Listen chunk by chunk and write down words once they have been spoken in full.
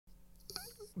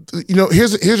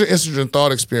here's an interesting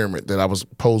thought experiment that I was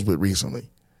posed with recently.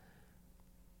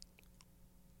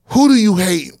 Who do you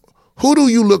hate? Who do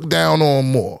you look down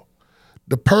on more?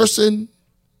 The person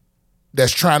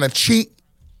that's trying to cheat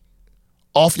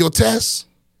off your test,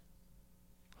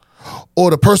 or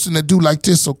the person that do like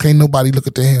this so can't nobody look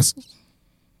at their answers?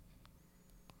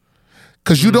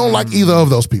 Because you don't like either of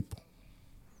those people.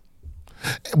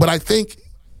 But I think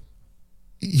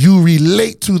you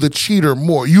relate to the cheater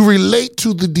more. You relate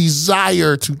to the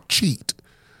desire to cheat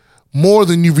more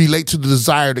than you relate to the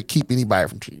desire to keep anybody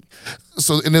from cheating.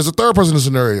 So, and there's a third person in the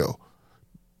scenario.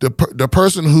 The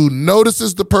person who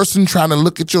notices the person trying to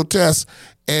look at your test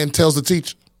and tells the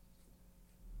teacher.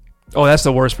 Oh, that's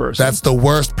the worst person. That's the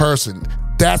worst person.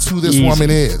 That's who this woman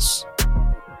is.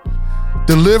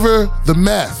 Deliver the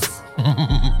meth.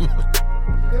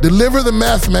 Deliver the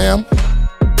meth, ma'am.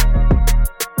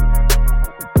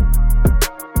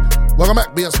 Welcome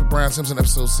back, BS with Brian Simpson,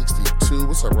 episode 62.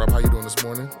 What's up, Rob? How you doing this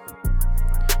morning?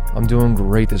 I'm doing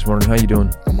great this morning. How you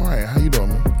doing? I'm all right. How you doing,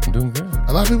 man? I'm doing good.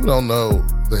 A lot of people don't know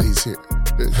that he's here.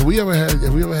 Have we ever had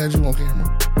you on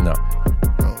camera? No.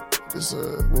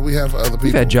 Well, we have other people.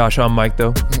 We've had Josh on mic,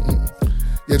 though.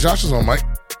 Yeah, Josh is on mic.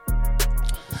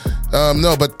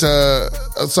 No, but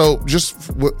so just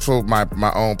for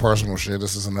my own personal shit,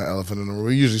 this isn't an elephant in the room.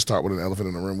 We usually start with an elephant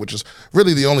in the room, which is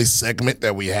really the only segment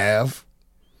that we have,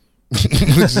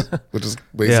 which is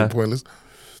basically pointless.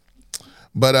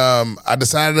 But I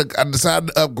decided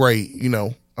to upgrade. You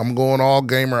know, I'm going all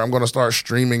gamer. I'm going to start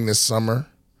streaming this summer.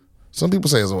 Some people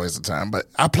say it's a waste of time, but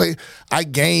I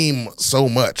game so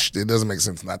much it doesn't make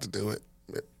sense not to do it.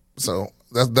 So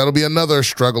that'll be another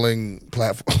struggling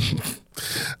platform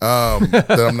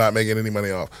that I'm not making any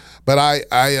money off. But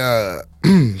I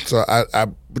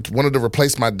wanted to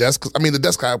replace my desk. I mean, the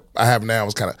desk I have now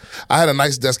is I had a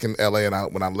nice desk in LA,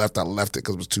 and when I left it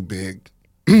because it was too big.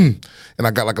 And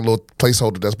I got like a little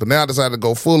placeholder desk. But now I decided to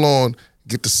go full on,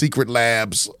 get the Secret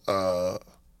Labs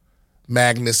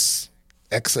Magnus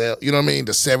XL, you know what I mean?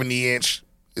 The 70-inch.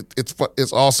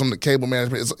 It's awesome. The cable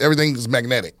management, everything is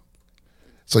magnetic.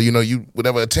 So, you know,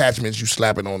 whatever attachments you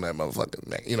slap it on that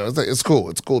motherfucker. You know, it's cool.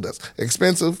 It's cool desk.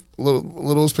 Expensive, a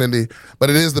little spendy, but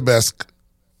it is the best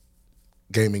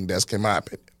gaming desk in my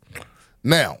opinion.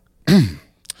 Now,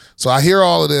 so I hear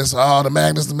all of this. Oh, the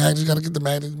Magnus, you got to get the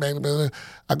Magnus.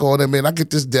 I go in there, man, I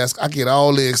get this desk. I get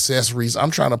all the accessories.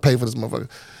 I'm trying to pay for this motherfucker.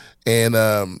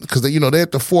 And because, they're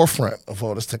at the forefront of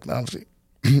all this technology.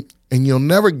 And you'll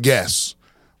never guess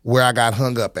where I got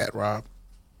hung up at, Rob.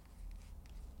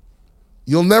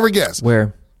 You'll never guess.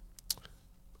 Where?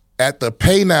 At the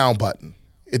pay now button.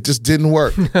 It just didn't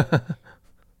work.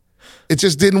 It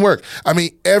just didn't work. I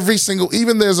mean,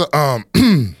 even there's a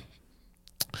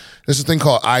there's a thing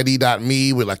called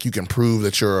ID.me where like you can prove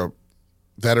that you're a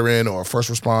veteran or a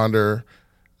first responder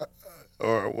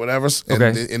or whatever,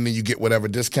 and then you get whatever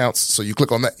discounts. So you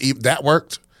click on that. That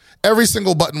worked. Every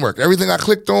single button worked. Everything I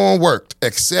clicked on worked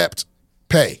except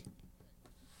pay.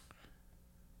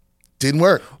 Didn't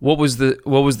work. What was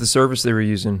the service they were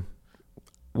using?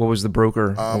 What was the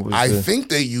broker? I think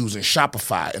they're using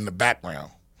Shopify in the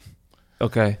background.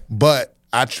 Okay. But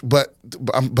I'm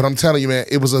telling you, man,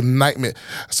 it was a nightmare.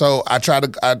 So I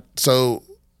tried to.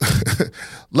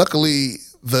 Luckily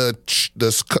the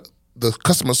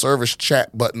customer service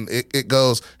chat button it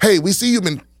goes, hey, we see you've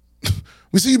been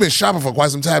shopping for quite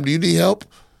some time. Do you need help?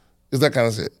 Is that kind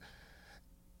of shit.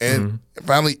 And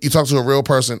finally, you talk to a real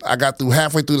person. I got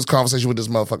halfway through this conversation with this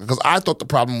motherfucker because I thought the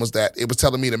problem was that it was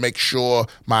telling me to make sure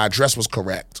my address was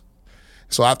correct.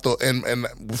 So I thought, and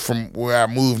from where I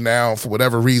moved now, for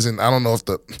whatever reason, I don't know if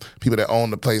the people that own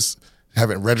the place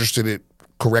haven't registered it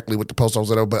correctly with the post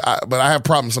office or whatever, but I have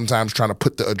problems sometimes trying to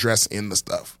put the address in the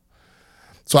stuff.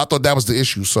 So I thought that was the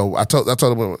issue. So I told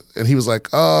him, and he was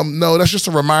like, no, that's just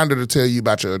a reminder to tell you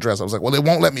about your address. I was like, well, they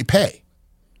won't let me pay.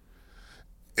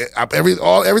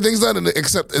 Everything's done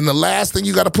except in the last thing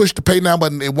you got to push the pay now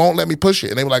button. It won't let me push it.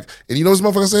 And they were like, and you know what this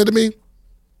motherfucker said to me?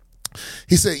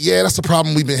 He said, yeah, that's the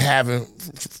problem we've been having,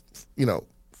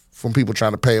 from people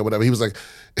trying to pay or whatever. He was like,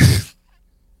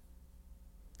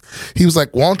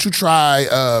 why don't you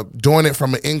try doing it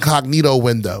from an incognito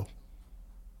window?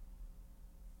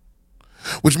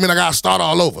 Which means I got to start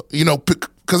all over,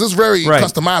 because it's very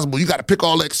customizable. You got to pick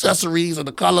all the accessories and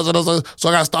the colors and those. So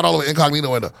I got to start all over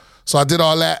incognito window. So I did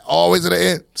all that all the way to the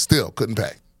end, still couldn't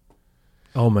pay.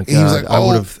 Oh my God! He was like, I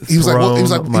would have. He was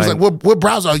like, what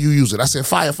browser are you using? I said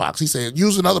Firefox. He said,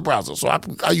 use another browser. So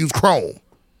I used Chrome.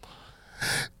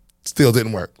 Still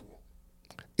didn't work.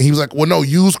 And he was like, well, no,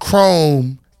 use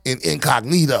Chrome in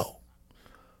incognito.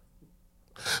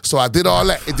 So I did all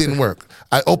that. It didn't work.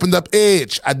 I opened up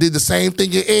Edge. I did the same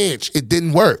thing in Edge. It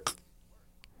didn't work.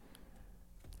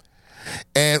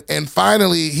 And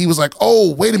finally he was like,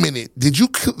 "Oh, wait a minute. Did you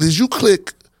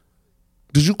click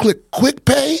Quick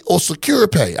Pay or Secure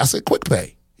Pay?" I said, "Quick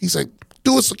Pay." He said,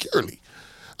 "Do it securely."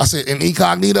 I said, "In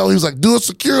incognito?" He was like, "Do it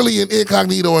securely in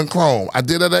incognito and Chrome." I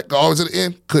did that, go always at the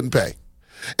end, couldn't pay.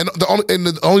 And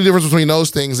the only difference between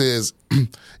those things is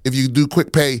if you do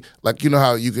Quick Pay, like you know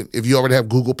how you can, if you already have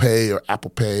Google Pay or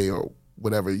Apple Pay or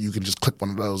whatever, you can just click one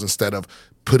of those instead of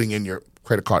putting in your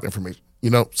credit card information. You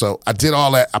know, so I did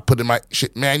all that. I put in my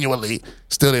shit manually,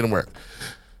 still didn't work.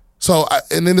 So,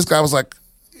 and then this guy was like,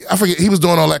 I forget, he was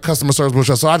doing all that customer service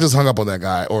bullshit, so I just hung up on that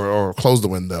guy or closed the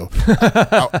window.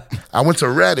 I went to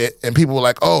Reddit and people were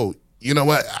like, "Oh, you know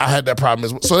what? I had that problem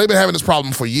as well." So they've been having this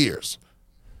problem for years.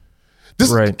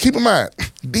 Keep in mind,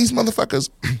 these motherfuckers,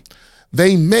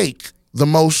 they make the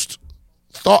most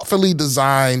thoughtfully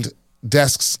designed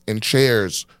desks and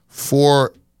chairs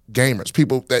for gamers,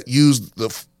 people that use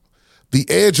the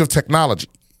edge of technology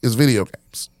is video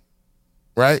games,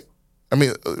 right? I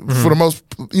mean, for the most,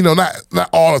 not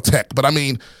all of tech, but I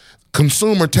mean,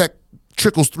 consumer tech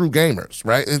trickles through gamers,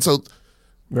 right? And so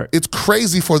it's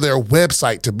crazy for their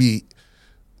website to be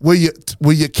where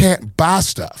you can't buy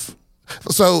stuff.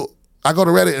 So I go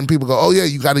to Reddit and people go, "Oh yeah,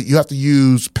 you have to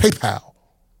use PayPal."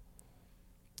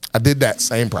 I did that,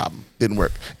 same problem, didn't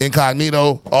work.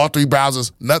 Incognito, all three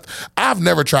browsers, nothing. I've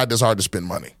never tried this hard to spend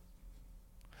money.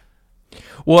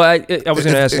 Well, I was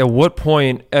going to ask, at what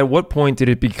point did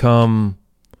it become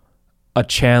a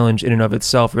challenge in and of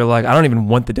itself? You're like, I don't even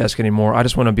want the desk anymore. I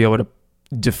just want to be able to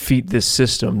defeat this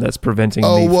system that's preventing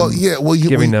me from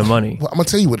giving them money. Well, I'm going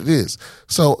to tell you what it is.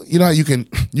 So, you know how you can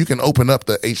open up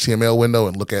the HTML window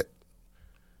and look at,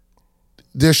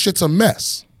 their shit's a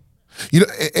mess. You know,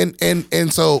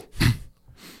 and so,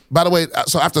 by the way,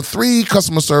 so after 3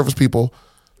 customer service people,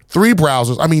 3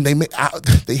 browsers, I mean,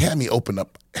 they had me open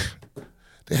up.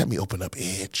 They had me open up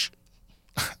Edge.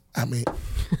 I mean,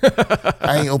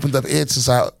 I ain't opened up Edge since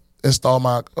I installed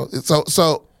my.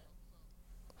 So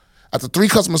after 3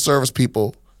 customer service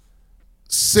people,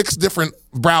 6 different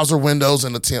browser windows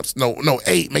and attempts. No,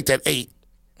 8. Make that 8.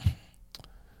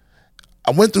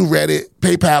 I went through Reddit,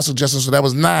 PayPal suggestions, so that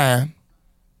was 9.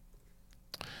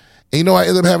 And you know what I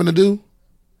ended up having to do?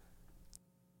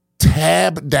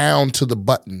 Tab down to the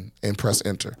button and press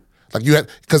enter. Like you had,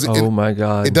 because my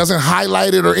God, it doesn't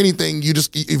highlight it or anything. You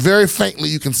just very faintly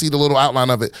you can see the little outline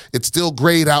of it. It's still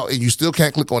grayed out and you still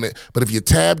can't click on it. But if you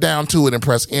tab down to it and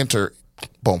press enter,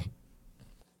 boom.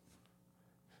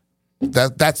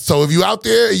 That's so if you out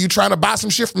there and you trying to buy some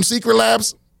shit from Secret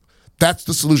Labs, that's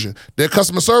the solution. Their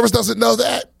customer service doesn't know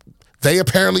that. They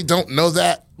apparently don't know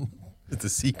that. It's a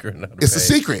secret. It's a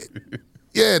secret.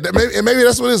 Yeah, maybe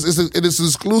that's what it is. It is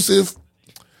exclusive.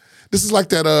 This is like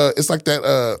that. It's like that.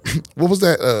 What was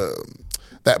that?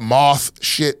 That moth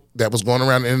shit that was going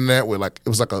around the internet, where like it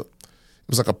was like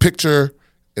a picture,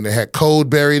 and it had code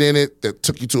buried in it that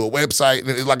took you to a website, and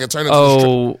it turned into. You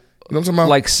know what I'm talking about?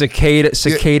 Like Cicada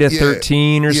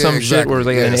 13 or some shit, where it was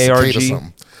like an ARG.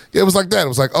 Yeah, it was like that. It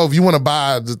was like, oh, if you want to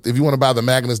buy the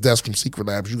Magnus desk from Secret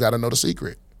Labs, you got to know the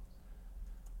secret.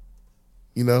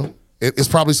 You know, it's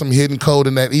probably some hidden code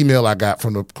in that email I got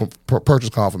from the purchase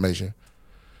confirmation.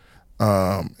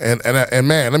 And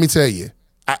man, let me tell you,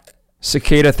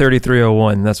 Cicada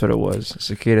 3301. That's what it was.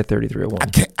 Cicada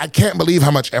 3301. I can't believe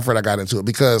how much effort I got into it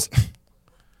because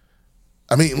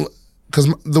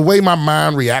the way my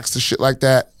mind reacts to shit like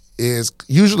that is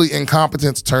usually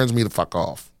incompetence turns me the fuck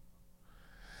off,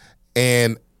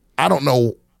 and I don't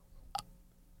know.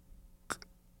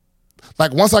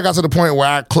 Like once I got to the point where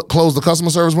I closed the customer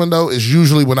service window is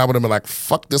usually when I would have been like,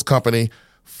 fuck this company,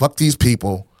 fuck these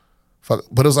people.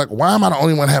 But it's like, why am I the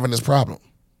only one having this problem?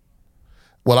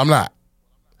 Well, I'm not.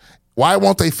 Why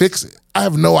won't they fix it? I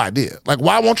have no idea. Like,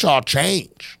 why won't y'all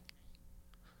change?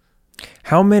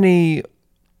 How many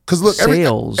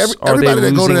sales are they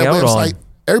losing out on?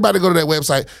 Everybody go to that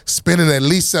website spending at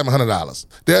least $700.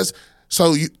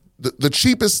 The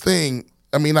cheapest thing,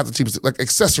 I mean, not the cheapest, like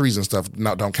accessories and stuff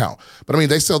don't count. But I mean,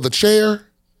 they sell the chair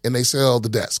and they sell the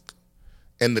desk.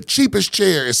 And the cheapest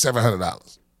chair is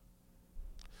 $700.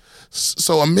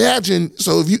 So imagine,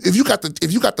 if you got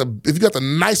the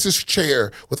nicest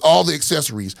chair with all the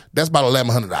accessories, that's about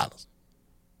 $1,100.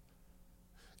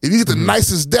 If you get the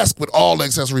nicest desk with all the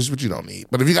accessories, which you don't need,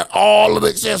 but if you got all of the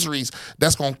accessories,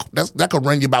 that could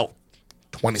run you about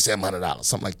 $2,700,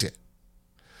 something like that.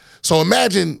 So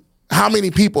imagine how many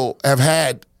people have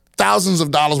had thousands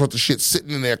of dollars worth of shit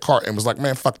sitting in their cart and was like,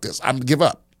 man, fuck this, I'm gonna give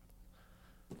up.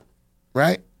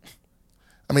 Right?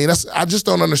 I mean, I just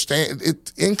don't understand.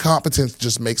 Incompetence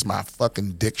just makes my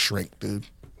fucking dick shrink, dude.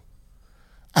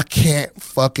 I can't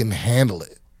fucking handle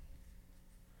it.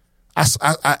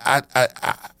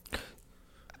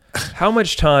 How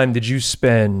much time did you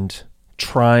spend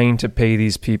trying to pay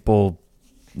these people,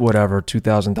 whatever,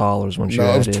 $2,000 once you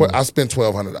had in? I spent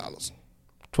 $1,200.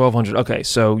 $1,200. Okay,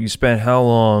 so you spent how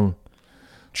long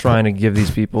trying to give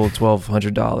these people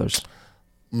 $1,200?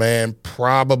 Man,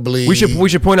 probably. We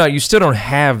should point out you still don't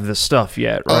have the stuff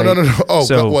yet, right? Oh no. Oh,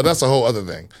 so, well, that's a whole other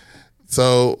thing.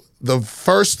 So the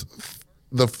first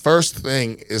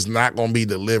thing is not going to be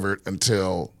delivered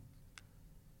until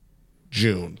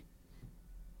June.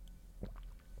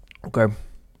 Okay.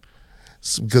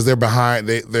 Because they're behind.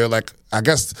 They're like, I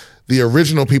guess the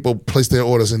original people placed their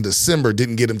orders in December,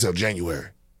 didn't get them till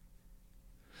January.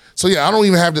 So yeah, I don't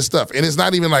even have this stuff, and it's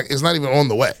not even on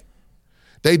the way.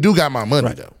 They do got my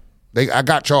money though. I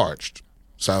got charged.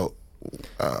 So.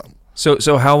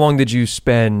 So how long did you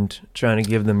spend trying to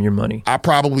give them your money? I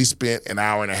probably spent an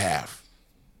hour and a half.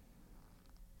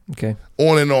 Okay.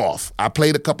 On and off. I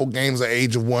played a couple games of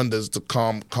Age of Wonders to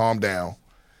calm down.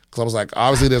 Because I was like,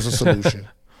 obviously there's a solution.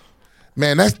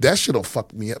 Man, that shit'll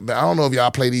fuck me up. I don't know if y'all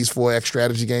play these 4X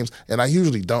strategy games, and I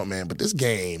usually don't, man. But this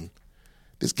game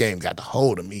got the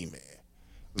hold of me, man.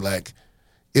 Like,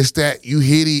 it's that you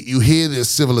hear this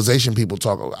Civilization people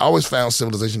talk. I always found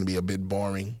Civilization to be a bit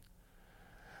boring.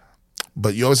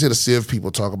 But you always hear the Civ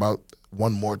people talk about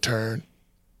one more turn.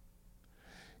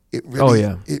 It really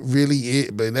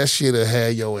is. But that shit'll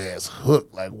have your ass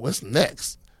hooked. Like, what's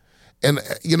next? And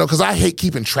because I hate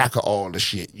keeping track of all the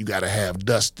shit. You got to have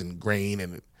dust and grain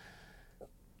and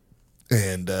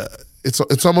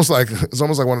it's almost like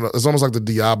the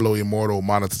Diablo Immortal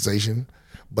monetization,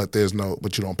 but you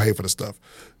don't pay for the stuff.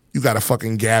 You got to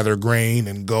fucking gather grain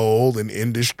and gold and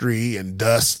industry and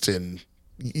dust and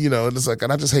and it's like,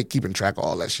 and I just hate keeping track of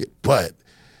all that shit. But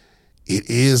it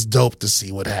is dope to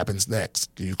see what happens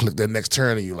next. You click that next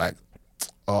turn and you're like,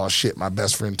 oh shit, my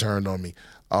best friend turned on me.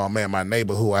 Oh man, my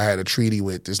neighbor who I had a treaty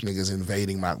with, this nigga's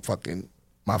invading my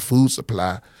food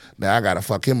supply. Now I gotta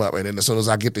fuck him up. And then as soon as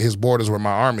I get to his borders with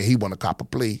my army, he wanna cop a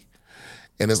plea.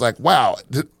 And it's like, wow.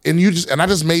 And I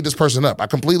just made this person up. I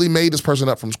completely made this person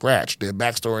up from scratch, their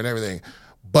backstory and everything.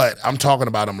 But I'm talking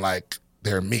about them like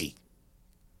they're me.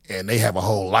 And they have a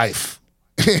whole life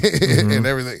and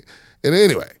everything. And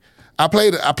anyway, I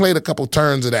played a couple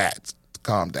turns of that to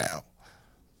calm down.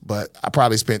 But I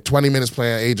probably spent 20 minutes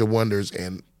playing Age of Wonders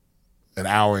and an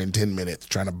hour and 10 minutes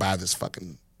trying to buy this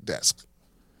fucking desk.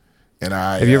 And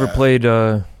have you ever played?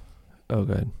 Oh, go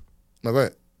ahead. No, go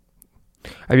ahead.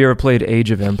 Have you ever played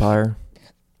Age of Empires?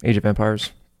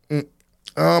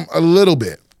 A little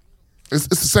bit. It's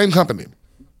the same company.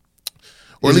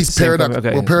 Or at least Paradox.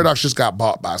 Okay. Well, Paradox just got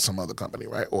bought by some other company,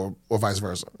 right? Or vice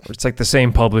versa. It's like the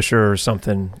same publisher or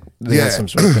something. They have some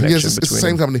sort of connection yes, it's the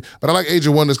same company. But I like Age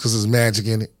of Wonders because there's magic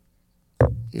in it.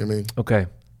 You know what I mean? Okay.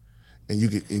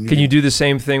 And can you do the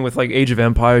same thing with like Age of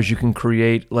Empires? You can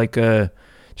create like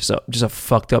just a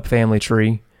fucked up family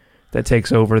tree that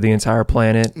takes over the entire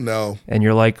planet. No. And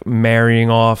you're like marrying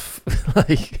off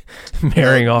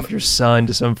your son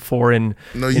to some foreign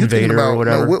invader or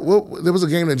whatever. No, there was a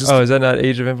game that just... Oh, is that not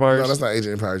Age of Empires? No, that's not Age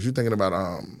of Empires. You're thinking about...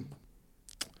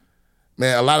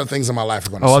 Man, a lot of things in my life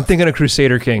are going to I'm thinking of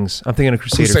Crusader Kings.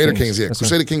 Crusader Kings, yeah.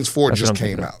 Crusader Kings 4 just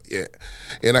came out, yeah.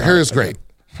 And I hear it's great.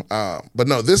 But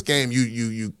no, this game,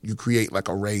 you create like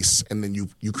a race, and then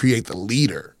you create the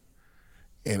leader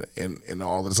and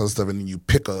all this other stuff, and then you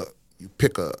pick a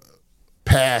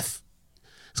path.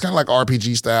 It's kind of like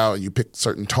RPG style, and you pick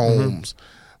certain tomes,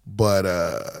 but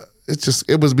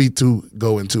it was me to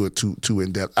go into it too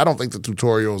in depth. I don't think the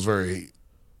tutorial is very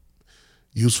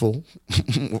useful,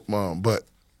 but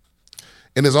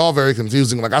it's all very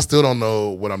confusing. Like I still don't know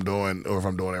what I'm doing, or if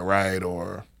I'm doing it right,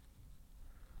 or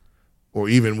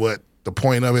even what the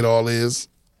point of it all is.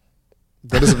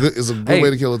 But it's a good way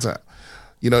to kill the time.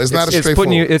 It's not a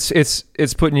straightforward.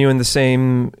 It's putting you in the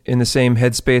same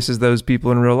headspace as those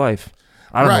people in real life.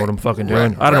 I don't know what I'm fucking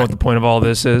doing. I don't know what the point of all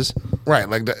this is. Right,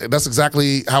 like that's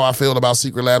exactly how I feel about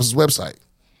Secret Labs' website.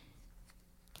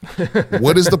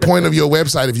 What is the point of your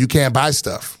website if you can't buy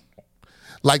stuff?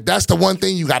 Like that's the one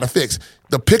thing you got to fix.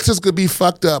 The pictures could be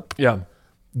fucked up. Yeah.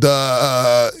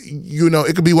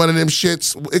 It could be one of them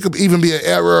shits. It could even be an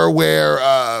error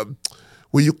where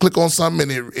you click on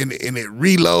something and it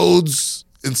reloads,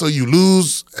 and so you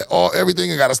lose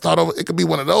everything and got to start over. It could be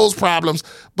one of those problems.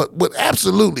 But what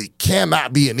absolutely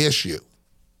cannot be an issue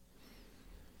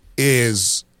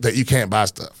is that you can't buy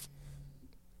stuff.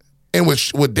 And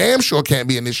what damn sure can't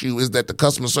be an issue is that the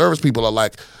customer service people are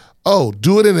like, oh,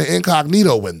 do it in an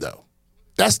incognito window.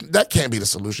 That can't be the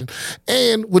solution.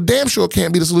 And what damn sure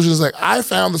can't be the solution is like, I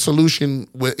found the solution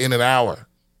within an hour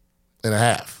and a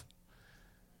half.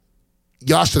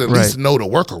 Y'all should at least know the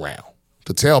workaround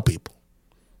to tell people.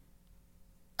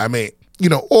 I mean,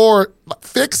 or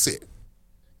fix it.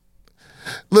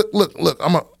 Look, look,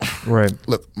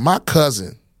 my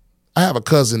cousin, I have a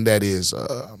cousin that is,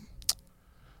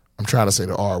 I'm trying to say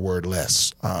the R word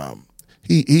less.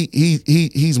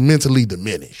 He's mentally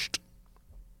diminished.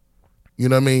 You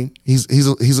know what I mean? He's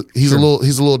a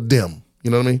little dim.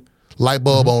 You know what I mean? Light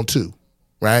bulb on 2,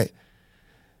 right?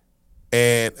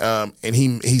 And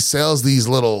he sells these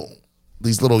little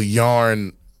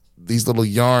yarn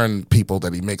people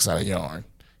that he makes out of yarn.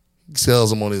 He sells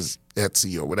them on his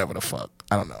Etsy or whatever the fuck.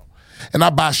 I don't know. And I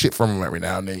buy shit from him every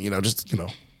now and then, just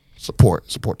support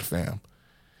the fam.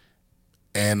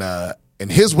 And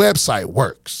his website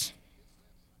works.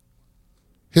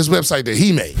 His website that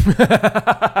he made.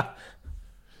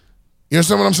 You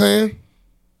understand what I'm saying?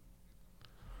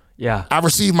 Yeah. I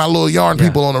receive my little yarn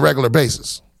people on a regular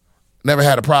basis. Never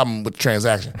had a problem with the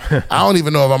transaction. I don't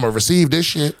even know if I'm gonna receive this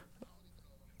shit.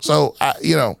 So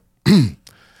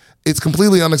it's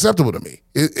completely unacceptable to me.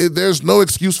 There's no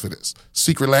excuse for this.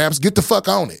 Secret Labs, get the fuck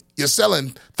on it. You're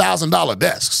selling $1,000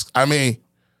 desks. I mean,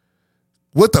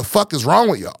 what the fuck is wrong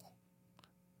with y'all?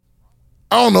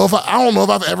 I don't know if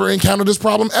I've ever encountered this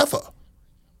problem ever.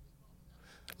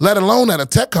 Let alone at a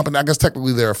tech company. I guess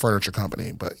technically they're a furniture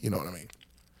company, but you know what I mean.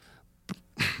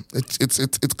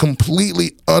 It's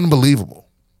completely unbelievable.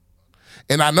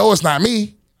 And I know it's not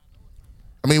me.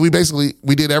 I mean, we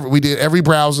did every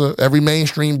browser, every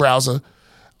mainstream browser.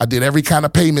 I did every kind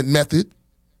of payment method.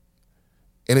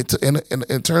 And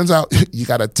it turns out you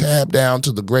got to tab down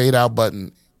to the grayed out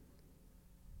button.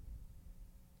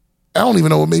 I don't even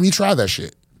know what made me try that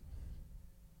shit.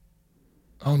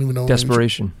 I don't even know.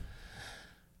 Desperation.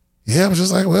 Yeah, I was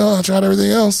just like, well, I tried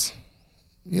everything else,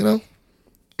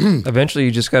 Eventually,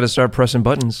 you just got to start pressing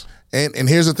buttons. And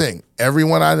here's the thing: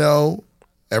 everyone I know,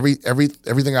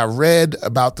 everything I read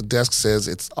about the desk says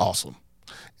it's awesome.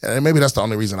 And maybe that's the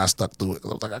only reason I stuck through it. I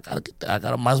was like, I gotta get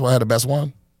that. Might as well have the best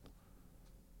one.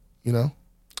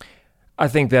 I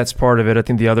think that's part of it. I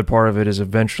think the other part of it is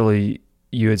eventually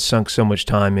you had sunk so much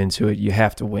time into it, you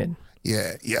have to win.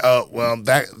 Yeah. Well,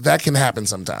 that can happen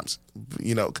sometimes,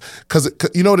 because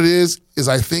you know what it is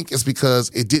I think it's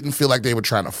because it didn't feel like they were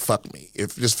trying to fuck me.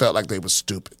 It just felt like they were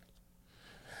stupid,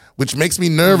 which makes me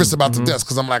nervous about the desk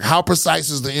because I'm like, how precise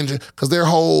is the engine? Because their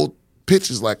whole pitch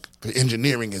is like the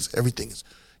engineering is everything is,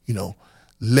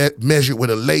 measured with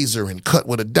a laser and cut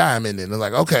with a diamond, and they're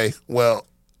like, okay, well,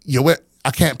 I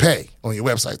can't pay on your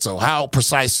website. So how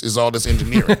precise is all this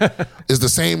engineering? Is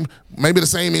maybe the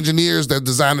same engineers that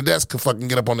design the desk could fucking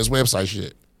get up on this website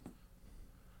shit.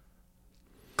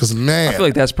 Because man, I feel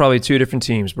like that's probably 2 different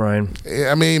teams, Brian.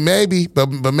 I mean, maybe, but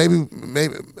maybe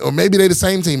they're the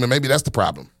same team, and maybe that's the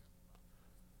problem.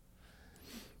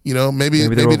 Maybe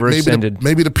they're overextended.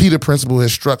 Maybe the Peter principle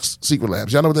has struck Secret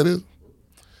Labs. Y'all know what that is?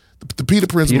 The Peter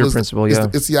principle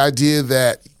it's the idea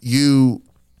that you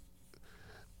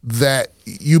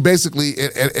basically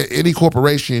at any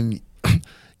corporation,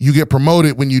 you get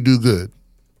promoted when you do good.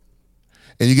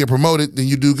 And you get promoted, then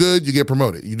you do good, you get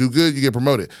promoted. You do good, you get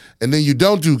promoted. And then you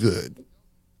don't do good.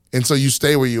 And so you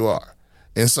stay where you are.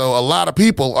 And so a lot of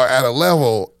people are at a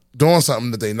level doing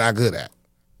something that they're not good at.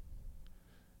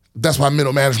 That's why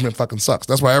middle management fucking sucks.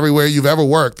 That's why everywhere you've ever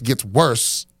worked gets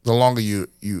worse the longer you're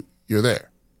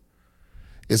there.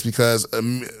 It's because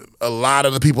a lot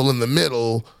of the people in the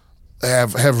middle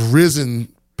have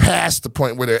risen past the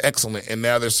point where they're excellent, and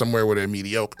now they're somewhere where they're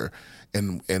mediocre,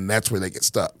 and that's where they get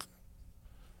stuck.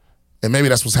 And maybe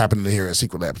that's what's happening here at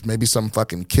Secret Labs. Maybe some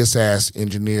fucking kiss-ass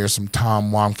engineer, some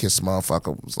Tom Womkiss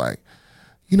motherfucker was like,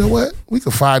 you know what? We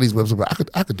could fire these websites, but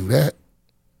I could do that.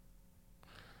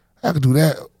 I could do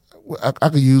that. I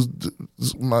could use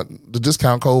the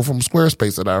discount code from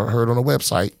Squarespace that I heard on the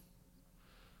website.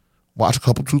 Watch a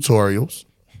couple tutorials.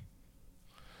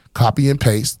 Copy and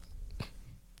paste.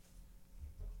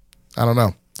 I don't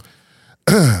know.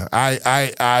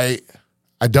 I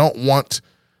don't want,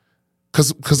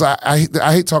 because I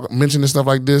hate mentioning stuff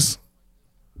like this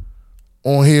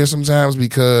on here sometimes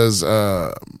because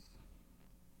I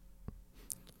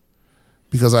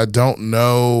don't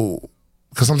know,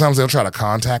 because sometimes they'll try to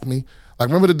contact me. Like,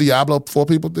 remember the Diablo 4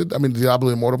 people did? I mean, the Diablo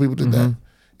Immortal people did that,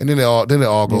 and then it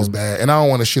all goes bad. And I don't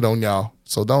want to shit on y'all,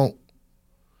 so don't.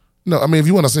 No, I mean, if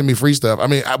you want to send me free stuff, I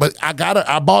mean, but I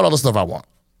bought all the stuff I want.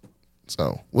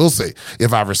 So we'll see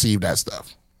if I receive that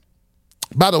stuff.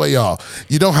 By the way, y'all,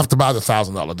 you don't have to buy the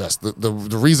 $1,000 desk.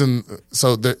 The reason,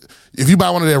 if you buy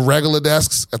one of their regular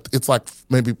desks, it's like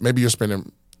maybe you're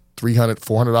spending $300,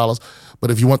 $400.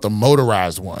 But if you want the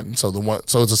motorized one, so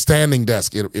it's a standing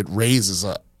desk, it raises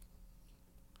up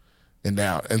and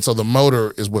down, and so the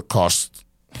motor is what costs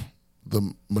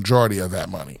the majority of that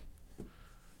money.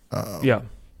 Yeah.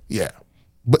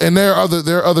 But there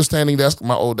are other standing desks.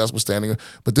 My old desk was standing,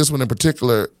 but this one in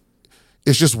particular,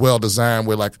 it's just well designed.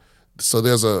 Where so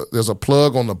there's a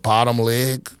plug on the bottom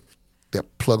leg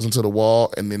that plugs into the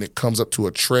wall, and then it comes up to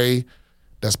a tray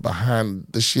that's behind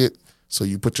the shit. So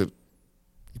you put your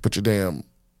damn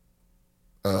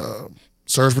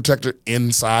surge protector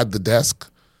inside the desk.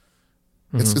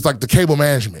 Mm-hmm. It's like the cable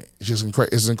management. It's just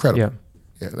it's incredible.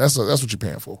 Yeah, that's what you're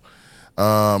paying for.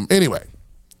 Anyway,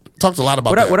 talked a lot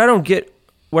about that. What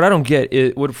I don't get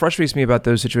is what frustrates me about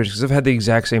those situations, because I've had the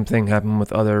exact same thing happen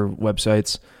with other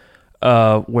websites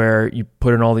where you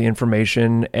put in all the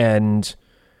information and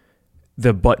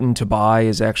the button to buy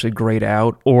is actually grayed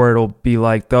out, or it'll be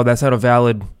like, oh, that's not a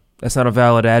valid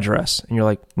address. And you're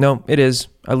like, no, it is.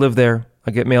 I live there. I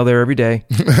get mail there every day.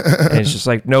 And it's just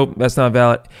like, nope, that's not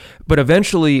valid. But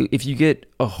eventually, if you get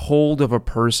a hold of a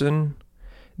person,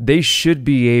 they should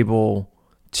be able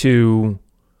to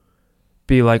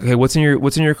be like, okay, what's in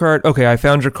your cart? Okay, I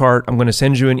found your cart. I'm going to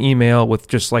send you an email with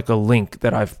just like a link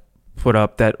that I've put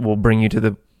up that will bring you to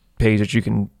the page that you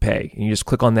can pay. And you just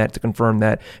click on that to confirm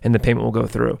that, and the payment will go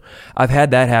through. I've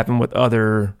had that happen with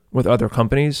other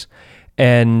companies.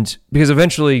 And because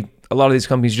eventually a lot of these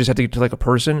companies just have to get to like a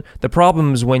person. The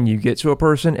problem is when you get to a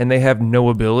person and they have no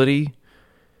ability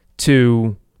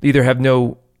to either have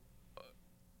no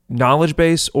knowledge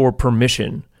base or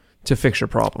permission to fix your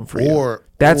problem for you.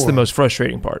 That's the most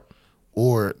frustrating part.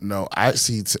 Or no, I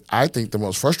think the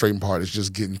most frustrating part is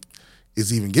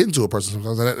even getting to a person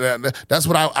sometimes. That's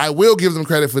what I will give them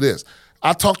credit for this.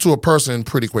 I talked to a person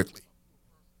pretty quickly.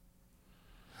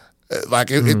 Like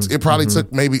it probably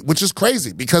took maybe, which is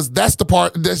crazy because that's the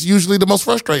part that's usually the most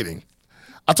frustrating.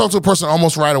 I talked to a person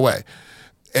almost right away,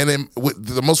 and then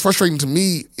the most frustrating to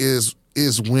me is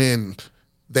when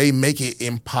they make it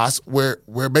impossible.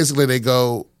 Where basically they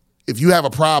go, if you have a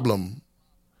problem,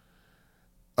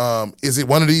 is it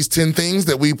one of these 10 things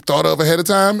that we thought of ahead of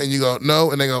time? And you go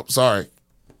no, and they go sorry.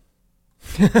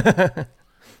 You know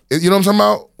what I'm talking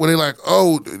about? When they're like,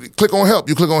 oh, click on help.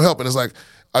 You click on help, and it's like,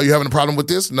 are you having a problem with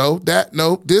this? No. That?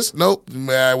 No. This? Nope.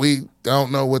 We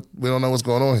don't know what's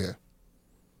going on here.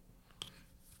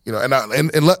 You know,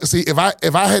 and see, if I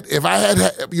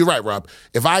had, you're right, Rob.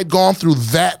 If I'd gone through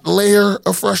that layer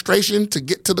of frustration to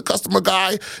get to the customer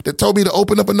guy that told me to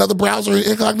open up another browser in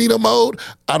incognito mode,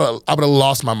 I would have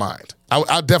lost my mind.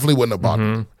 I definitely wouldn't have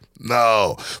bothered him.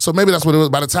 No. So maybe that's what it was.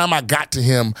 By the time I got to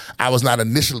him, I was not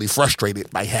initially frustrated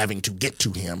by having to get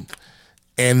to him,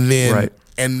 and then. Right.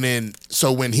 And then,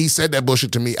 so when he said that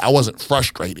bullshit to me, I wasn't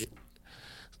frustrated.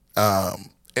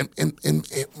 And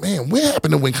man, what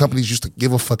happened to when companies used to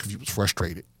give a fuck if you was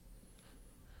frustrated?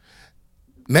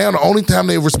 Now, the only time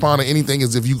they respond to anything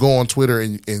is if you go on Twitter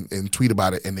and tweet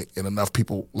about it, and enough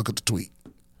people look at the tweet.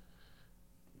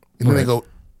 And then they go,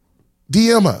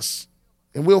 DM us,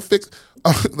 and we'll fix.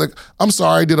 Like, I'm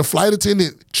sorry, did a flight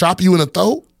attendant chop you in the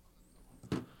throat?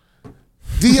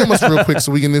 DM us real quick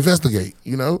so we can investigate.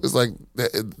 You know, it's like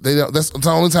that's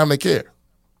the only time they care.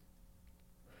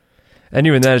 And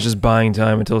even that is just buying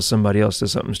time until somebody else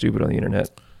does something stupid on the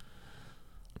internet.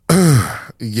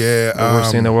 Yeah, the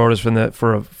worst thing in the world is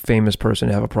for a famous person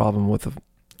to have a problem with an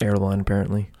airline.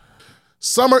 Apparently,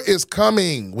 summer is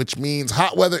coming, which means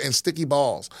hot weather and sticky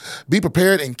balls. Be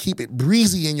prepared and keep it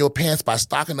breezy in your pants by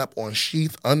stocking up on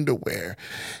Sheath underwear.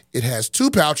 It has 2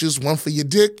 pouches, one for your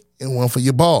dick and one for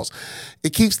your balls.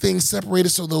 It keeps things separated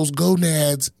so those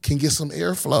gonads can get some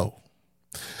airflow.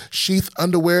 Sheath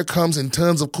underwear comes in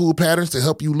tons of cool patterns to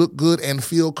help you look good and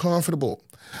feel comfortable.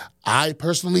 I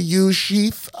personally use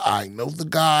Sheath. I know the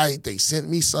guy. They sent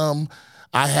me some.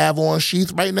 I have on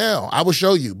Sheath right now. I will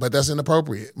show you, but that's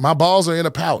inappropriate. My balls are in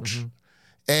a pouch.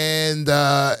 And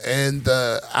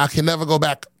I can never go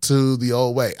back to the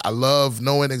old way. I love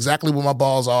knowing exactly where my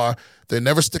balls are. They're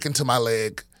never sticking to my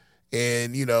leg.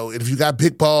 And, you know, if you got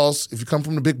big balls, if you come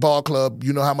from the big ball club,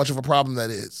 you know how much of a problem that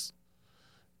is,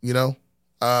 you know?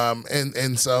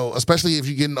 And so, especially if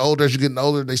you're getting older, as you're getting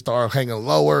older, they start hanging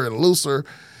lower and looser.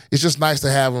 It's just nice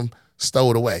to have them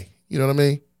stowed away. You know what I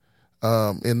mean?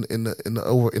 In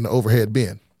the overhead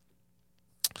bin.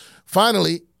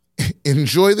 Finally,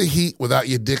 enjoy the heat without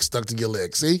your dick stuck to your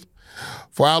leg. See?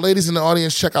 For our ladies in the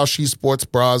audience, check out She Sports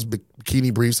bras,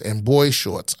 bikini briefs, and boy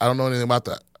shorts. I don't know anything about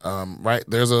that. Right?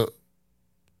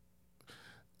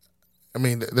 I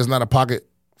mean, there's not a pocket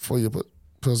for your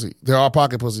pussy. There are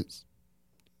pocket pussies.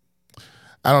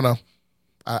 I don't know.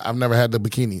 I've never had the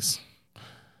bikinis.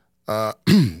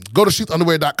 Go to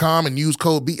sheathunderwear.com and use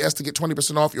code BS to get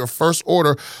 20% off your first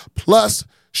order. Plus,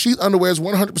 Sheath Underwear's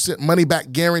 100% money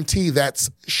back guarantee. That's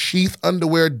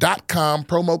sheathunderwear.com,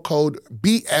 promo code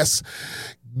BS.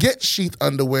 Get Sheath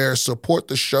Underwear, support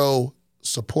the show,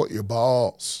 support your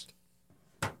balls.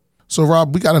 So,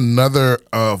 Rob, we got another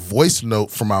voice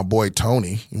note from our boy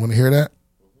Tony. You want to hear that?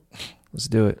 Let's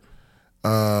do it.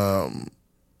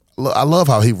 I love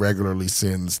how he regularly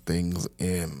sends things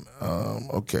in.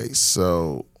 Okay,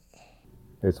 so.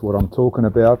 That's what I'm talking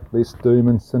about. Less doom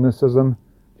and cynicism.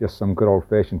 Just some good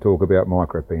old-fashioned talk about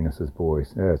micro-penises,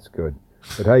 boys. That's good.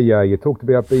 But hey, you talked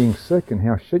about being sick and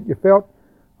how shit you felt.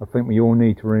 I think we all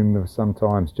need to remember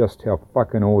sometimes just how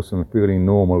fucking awesome feeling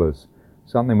normal is.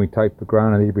 Something we take for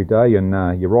granted every day.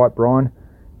 And you're right, Brian.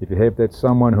 If you have that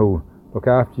someone who'll look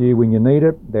after you when you need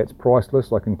it, that's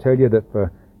priceless. I can tell you that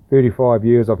for 35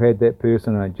 years I've had that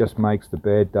person, and it just makes the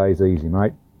bad days easy,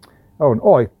 mate.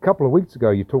 Oh, a couple of weeks ago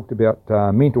you talked about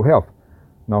mental health.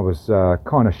 And I was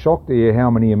kind of shocked to hear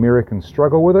how many Americans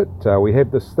struggle with it. We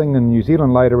have this thing in New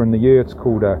Zealand later in the year, it's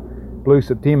called Blue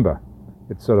September.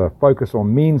 It's sort of focus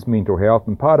on men's mental health,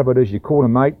 and part of it is you call a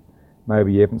mate,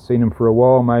 maybe you haven't seen him for a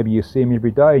while, maybe you see him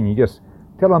every day, and you just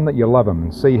tell them that you love them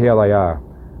and see how they are.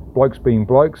 Blokes being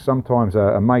blokes, sometimes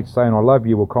a mate saying I love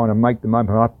you will kind of make them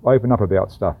open up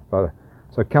about stuff.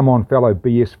 So come on, fellow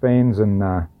BS fans and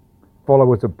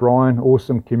followers of Brian,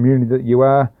 awesome community that you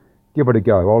are, give it a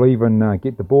go. I'll even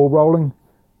get the ball rolling.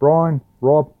 Brian,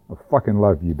 Rob, I fucking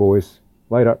love you, boys.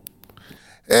 Later.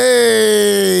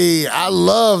 Hey, I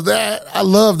love that. I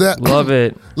love that. Love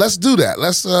it. Let's do that.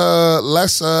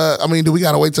 I mean, do we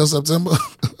got to wait till September?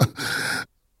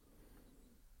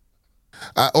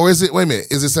 Or is it, wait a minute,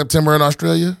 is it September in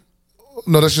Australia?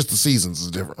 No, that's just the seasons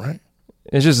is different, right?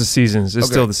 It's just the seasons. It's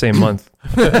still the same month.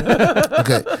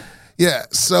 Okay. Yeah.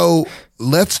 So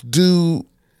let's do,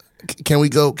 can we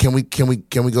go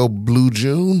Blue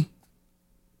June?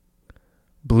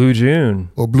 Blue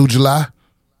June. Or Blue July?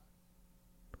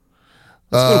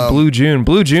 Let's go to Blue June.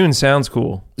 Blue June sounds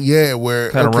cool. Yeah,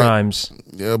 where kind of rhymes.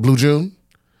 Yeah, Blue June.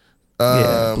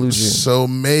 Yeah, Blue June. So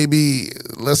maybe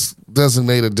let's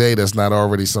designate a day that's not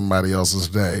already somebody else's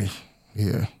day.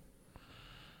 Yeah.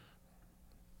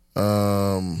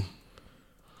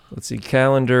 Let's see.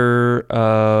 Calendar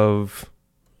of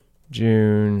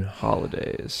June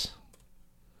holidays.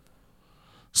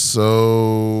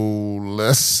 So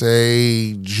let's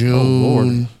say June. Oh,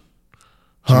 Lord.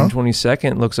 June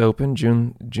 22nd looks open.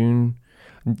 June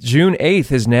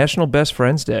 8th is National Best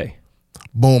Friends Day.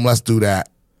 Boom, let's do that.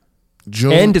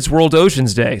 And it's World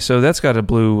Oceans Day, so that's got a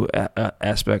blue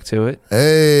aspect to it.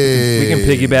 Hey. We can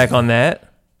piggyback on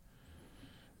that.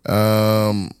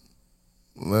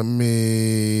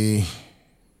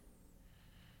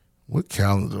 What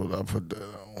calendar would I put that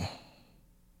on?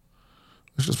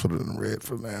 Let's just put it in red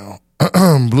for now.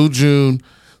 Blue June.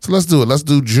 So let's do it. Let's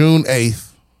do June 8th.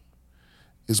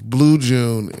 It's Blue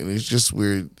June, and it's just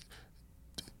weird.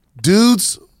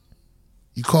 Dudes,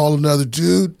 you call another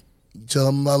dude, you tell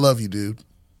him I love you, dude.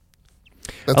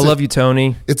 I love you,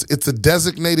 Tony. It's a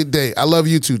designated day. I love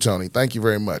you too, Tony. Thank you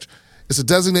very much. It's a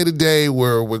designated day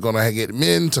where we're going to get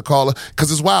men to call,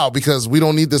 because it's wild, because we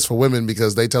don't need this for women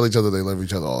because they tell each other they love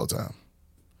each other all the time.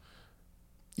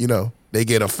 You know, they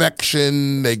get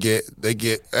affection, they get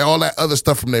all that other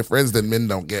stuff from their friends that men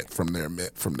don't get from their.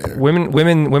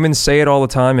 Women say it all the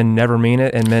time and never mean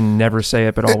it, and men never say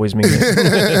it but always mean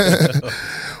it.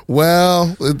 Well,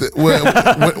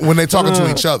 when they're talking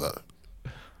to each other,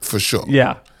 for sure.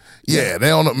 Yeah.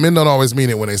 Men don't always mean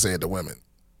it when they say it to women.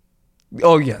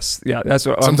 Oh yes, yeah. That's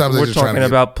what sometimes we're talking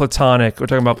about. Platonic. We're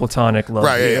talking about platonic love.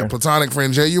 Right, yeah, platonic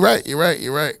friends. Yeah, you're right.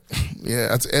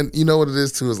 Yeah, and you know what it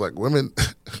is too is like women.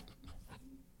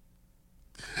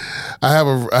 I have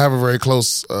a very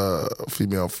close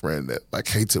female friend that like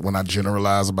hates it when I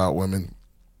generalize about women.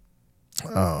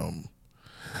 But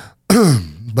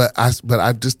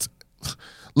I just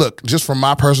look, just from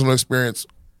my personal experience,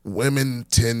 women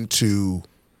tend to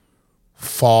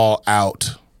fall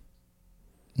out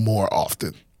more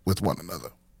often with one another.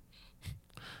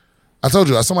 I told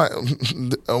you,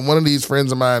 one of these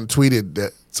friends of mine tweeted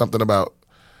that something about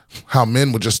how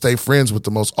men would just stay friends with the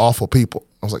most awful people.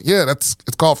 I was like, yeah, it's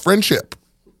called friendship.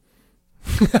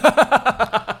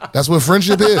 That's what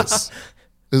friendship is.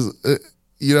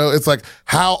 It's like,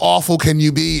 how awful can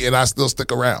you be and I still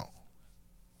stick around?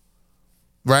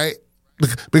 Right?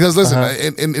 Because listen,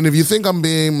 and if you think I'm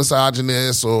being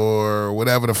misogynist or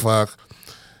whatever the fuck,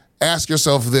 ask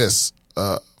yourself this,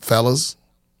 fellas.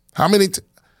 How many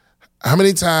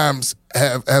times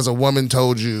has a woman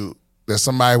told you that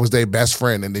somebody was their best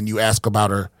friend, and then you ask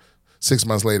about her 6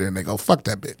 months later, and they go, "Fuck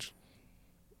that bitch."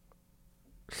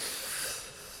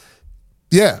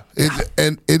 Yeah,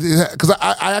 because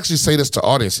I actually say this to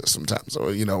audiences sometimes. So,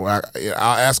 I'll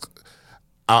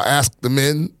ask the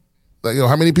men, like,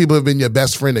 how many people have been your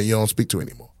best friend that you don't speak to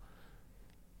anymore?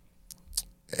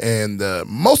 And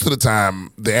most of the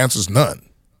time, the answer is none.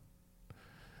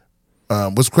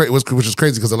 Which is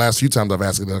crazy because the last few times I've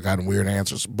asked it, I've gotten weird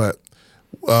answers. But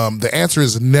the answer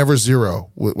is never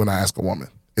zero when I ask a woman.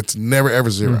 It's never, ever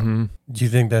zero. Mm-hmm. Do you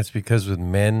think that's because with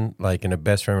men, like in a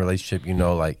best friend relationship,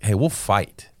 like, hey, we'll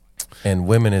fight. And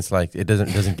women, it's like, it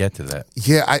doesn't get to that.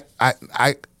 Yeah,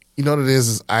 I you know what it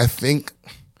is I think,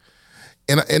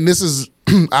 and this is,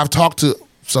 I've talked to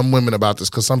some women about this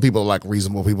because some people are like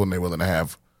reasonable people and they're willing to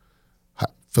have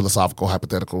philosophical,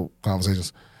 hypothetical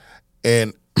conversations.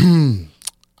 And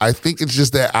I think it's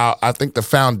just that I think the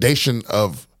foundation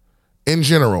in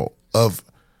general, of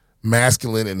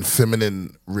masculine and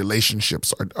feminine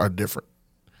relationships are different.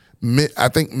 I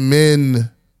think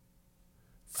men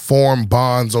form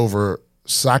bonds over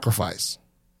sacrifice.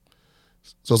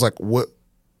 So it's like, what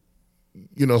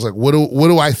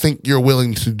do I think you're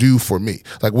willing to do for me?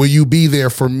 Like, will you be there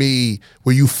for me?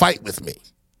 Will you fight with me?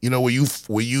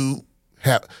 Will you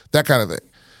have that kind of thing?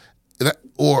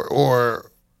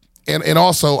 And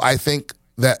also I think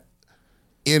that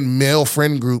in male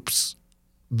friend groups,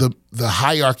 the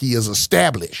hierarchy is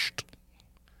established.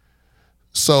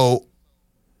 So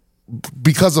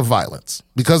because of violence,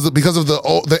 because of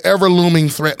the ever looming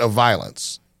threat of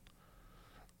violence,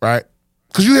 right?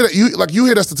 Because you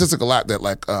hear that statistic a lot that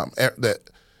that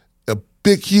a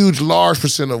big, huge, large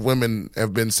percent of women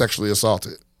have been sexually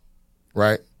assaulted,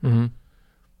 right? Mm-hmm.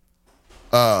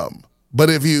 But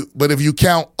if you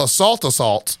count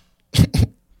assault,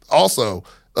 also.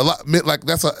 A lot, like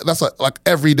that's a like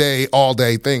everyday, all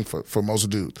day thing for most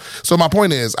dudes. So my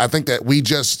point is, I think that we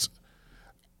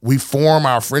form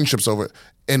our friendships over,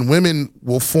 and women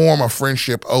will form a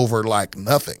friendship over like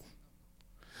nothing.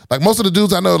 Like most of the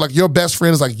dudes I know, like your best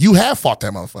friend is like, you have fought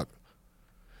that motherfucker.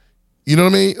 You know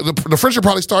what I mean? The friendship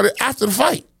probably started after the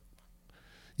fight.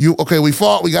 We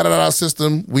fought, we got it out of our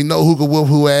system, we know who could whoop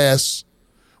who ass,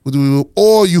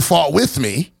 or you fought with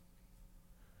me,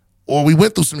 or we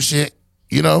went through some shit.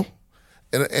 And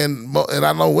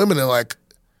I know women are like,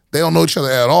 they don't know each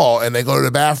other at all, and they go to the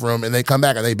bathroom and they come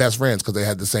back and they best friends because they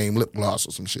had the same lip gloss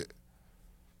or some shit.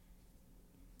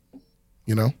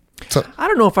 So, I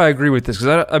don't know if I agree with this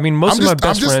because most of my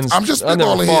best friends. I'm just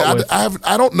spitballing here.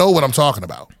 I don't know what I'm talking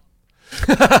about.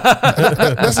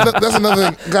 That's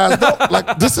another thing, guys.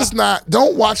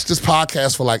 Don't watch this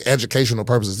podcast for like educational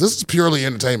purposes. This is purely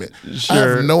entertainment. Sure. I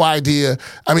have no idea.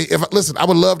 I mean, I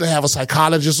would love to have a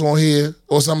psychologist on here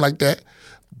or something like that,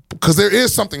 because there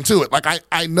is something to it. Like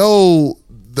I know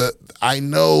the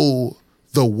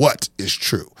what is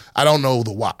true. I don't know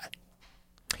the why.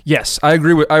 Yes, I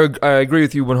agree with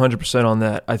you 100% on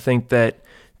that. I think that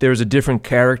there's a different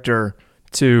character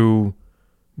to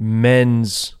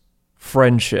men's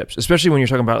friendships, especially when you're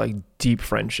talking about like deep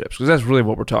friendships, because that's really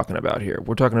what we're talking about here.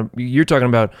 You're talking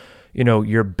about,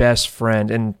 your best friend,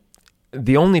 and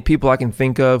the only people I can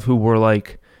think of who were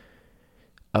like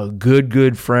a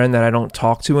good friend that I don't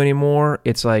talk to anymore,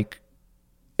 it's like,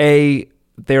 they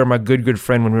were my good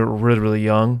friend when we were really, really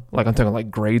young. Like I'm talking like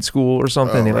grade school or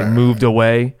something. They like moved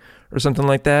away or something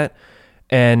like that.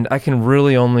 And I can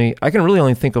really only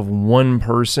think of one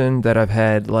person that I've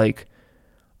had like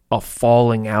a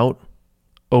falling out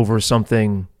over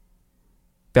something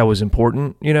that was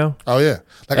important, Oh yeah,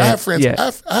 like I have friends.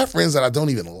 Yeah. I have friends that I don't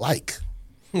even like.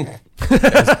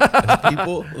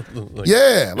 People.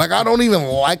 Yeah, like I don't even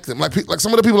like them. Like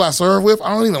some of the people I serve with, I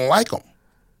don't even like them.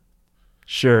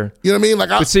 Sure. You know what I mean? Like,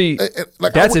 but see,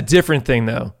 that's a different thing,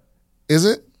 though. Is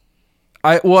it?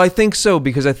 I think so,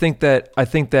 because I think that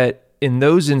in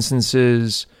those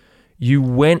instances, you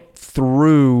went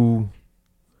through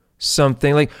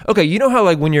something like, okay, you know how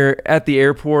like when you're at the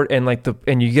airport and like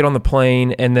and you get on the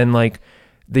plane and then like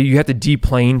you have to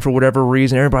deplane for whatever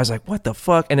reason, everybody's like, what the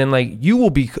fuck? And then like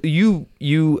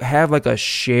you have like a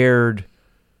shared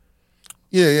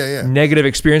negative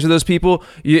experience with those people.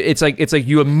 It's like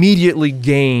you immediately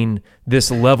gain this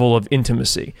level of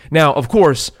intimacy. Now, of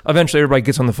course, eventually everybody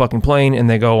gets on the fucking plane and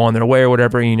they go on their way or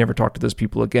whatever, and you never talk to those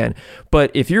people again.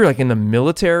 But if you're like in the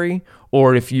military,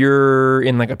 or if you're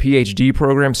in like a PhD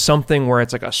program, something where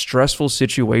it's like a stressful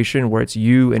situation where it's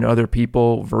you and other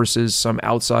people versus some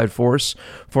outside force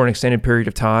for an extended period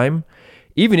of time,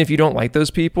 even if you don't like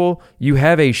those people, you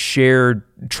have a shared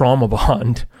trauma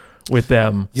bond with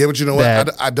them. Yeah, but you know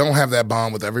what? I don't have that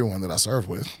bond with everyone that I serve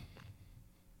with.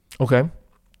 Okay,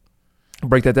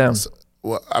 break that down.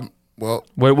 Well,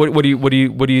 what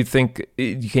do you think?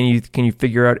 Can you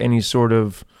figure out any sort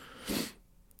of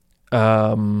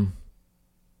I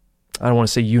don't want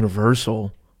to say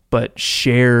universal, but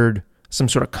shared, some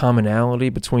sort of commonality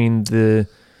between to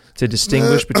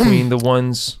distinguish between the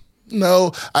ones?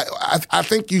 No, I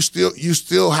think you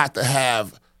still have to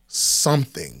have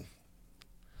something.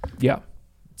 Yeah.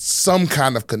 Some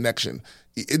kind of connection.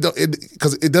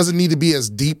 Because it doesn't need to be as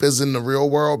deep as in the real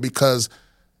world, because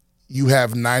you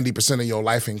have 90% of your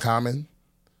life in common.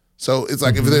 So it's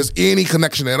like if there's any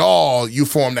connection at all, you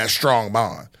form that strong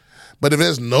bond. But if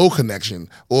there's no connection,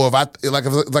 or if I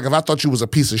thought you was a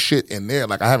piece of shit in there,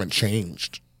 like I haven't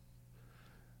changed.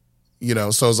 You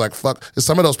know, so it's like fuck.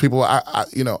 Some of those people, I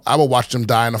would watch them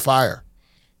die in a fire.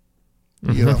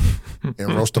 You know,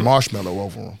 and roast a marshmallow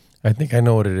over them. I think I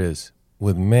know what it is.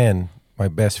 With men, my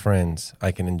best friends,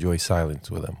 I can enjoy silence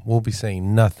with them. We'll be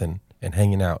saying nothing and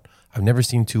hanging out. I've never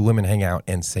seen two women hang out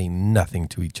and say nothing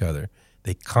to each other.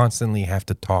 They constantly have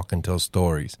to talk and tell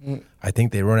stories. I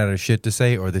think they run out of shit to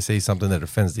say, or they say something that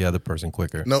offends the other person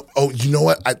quicker. No, you know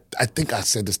what? I think I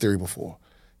said this theory before.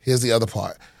 Here's the other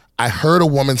part. I heard a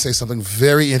woman say something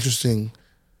very interesting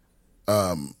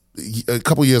a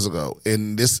couple years ago,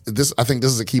 and this I think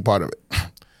this is a key part of it.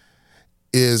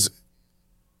 Is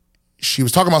she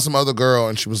was talking about some other girl,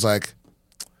 and she was like,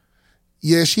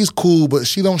 "Yeah, she's cool, but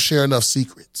she don't share enough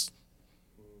secrets."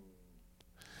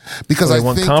 Because I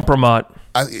want compromise.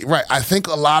 Right. I think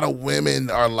a lot of women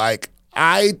are like,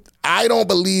 I don't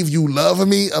believe you love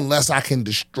me unless I can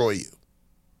destroy you.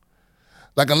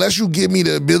 Like, unless you give me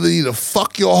the ability to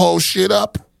fuck your whole shit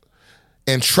up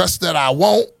and trust that I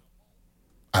won't,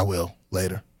 I will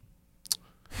later.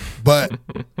 But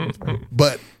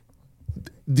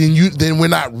then we're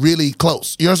not really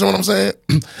close. You understand what I'm saying?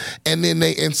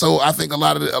 And so I think a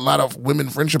lot of women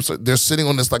friendships, they're sitting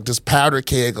on this powder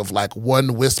keg of like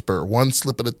one whisper, one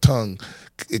slip of the tongue,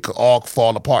 it could all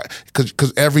fall apart.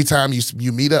 Because every time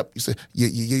you meet up, you say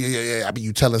yeah. I mean,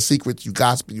 you telling secrets, you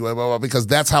gossiping, you blah, blah, blah, because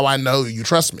that's how I know you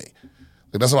trust me.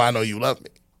 Like, that's how I know you love me,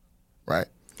 right?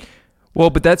 Well,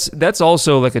 but that's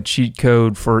also like a cheat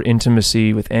code for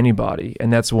intimacy with anybody,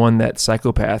 and that's one that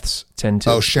psychopaths tend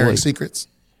to. Sharing secrets.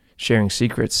 Sharing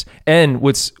secrets. And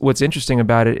what's interesting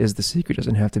about it is the secret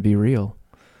doesn't have to be real.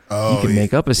 You can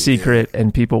make up a secret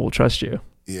and people will trust you.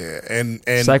 Yeah, and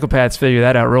psychopaths figure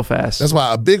that out real fast. That's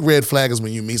why a big red flag is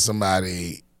when you meet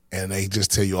somebody and they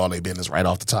just tell you all their business right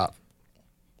off the top.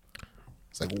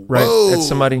 It's like, whoa. Right, that's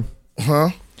somebody.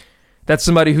 That's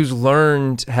somebody who's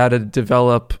learned how to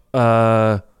develop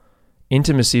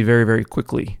intimacy very, very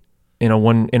quickly in a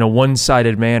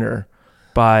one-sided manner.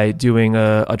 By doing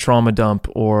a trauma dump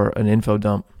or an info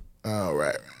dump. Oh,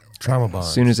 right. Trauma bonds.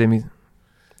 As soon as they meet.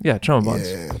 Yeah, trauma bonds.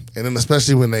 Yeah. And then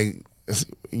especially when they,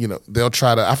 they'll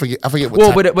try to, I forget what.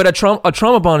 Well, but a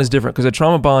trauma bond is different, because a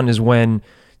trauma bond is when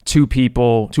two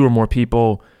or more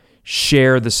people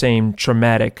share the same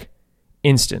traumatic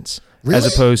instance. Really?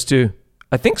 As opposed to,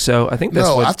 I think so. I think that's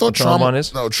what I thought trauma bond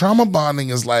is. No, trauma bonding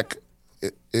is like,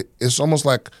 it's almost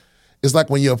like, it's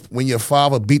like when your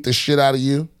father beat the shit out of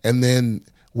you, and then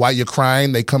while you're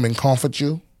crying, they come and comfort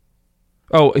you.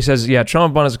 Oh, it says, yeah,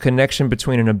 trauma bond is a connection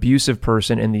between an abusive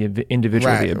person and the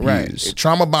individual they abuse. Right.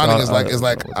 Trauma bonding is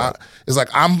like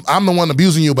I'm the one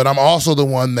abusing you, but I'm also the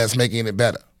one that's making it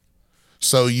better.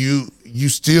 So you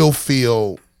still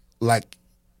feel like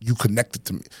you connected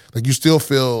to me, like you still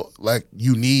feel like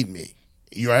you need me.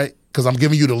 You right? Because I'm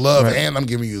giving you the love and I'm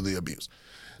giving you the abuse.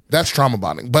 That's trauma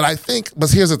bonding. But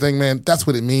here's the thing, man, that's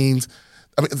what it means.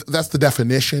 I mean, that's the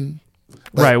definition.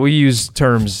 But, right, we use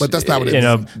terms but that's not what it in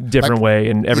means. A different way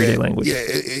in everyday language. Yeah,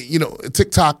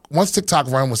 TikTok, once TikTok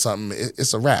run with something,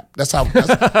 it's a wrap. That's how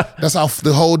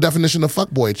the whole definition of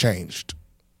fuckboy changed.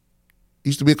 It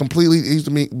used to be a completely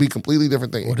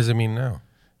different thing. What does it mean now?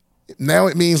 Now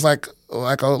it means like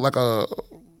a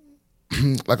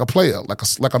player,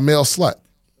 like a male slut.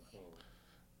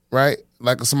 Right?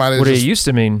 Like somebody. What did it used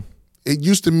to mean? It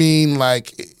used to mean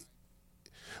like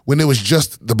when it was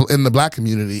just in the black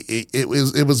community. It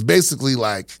was basically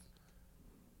like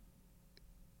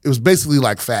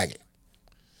faggot,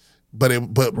 but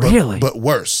really? but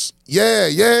worse. Yeah.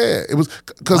 It was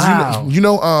because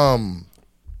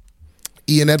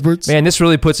Ian Edwards. Man, this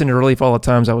really puts into relief all the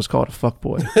times I was called a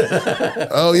fuckboy.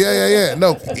 Oh yeah.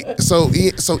 No, so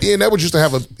Ian Edwards used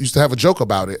to have a joke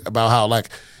about it, about how like.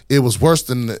 It was worse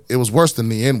than the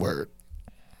N-word,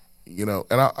 and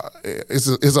it's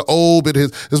an old bit.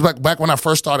 It's back when I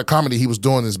first started comedy. He was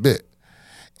doing this bit,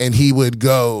 and he would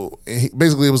go. And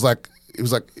basically, it was like he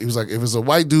was like, if it's a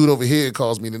white dude over here, it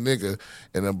calls me the nigga,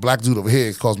 and a black dude over here,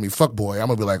 it calls me fuck boy. I'm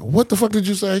gonna be like, what the fuck did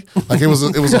you say? Like it was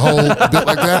a whole bit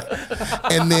like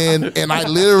that. And I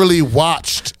literally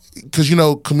watched, because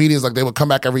comedians, like, they would come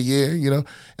back every year,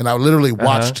 and I literally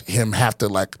watched him have to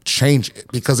like change it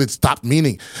because it stopped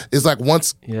meaning. It's like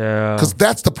once, because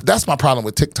that's my problem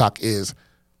with TikTok is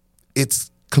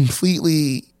it's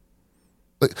completely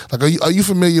like are you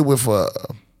familiar with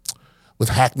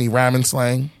Hackney rhyming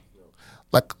slang?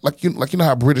 Like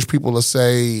how British people will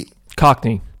say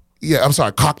Cockney. Yeah, I'm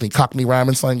sorry, Cockney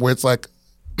rhyming slang, where it's like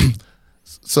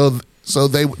so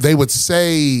they would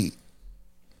say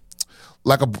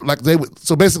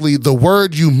so basically the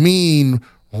word you mean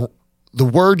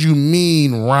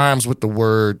rhymes with the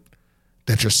word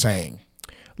that you're saying.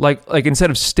 Like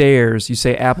instead of stairs, you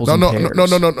say apples and pears.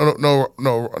 No.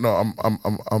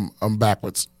 I'm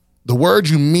backwards. The word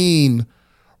you mean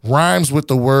rhymes with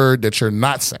the word that you're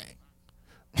not saying.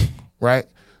 Right?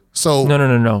 So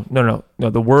No.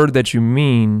 The word that you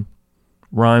mean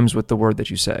rhymes with the word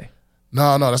that you say.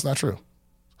 No, that's not true.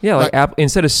 Yeah, like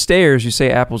instead of stairs, you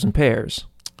say apples and pears.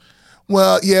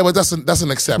 Well, yeah, but that's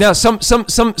an exception. Now,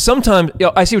 sometimes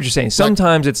I see what you're saying.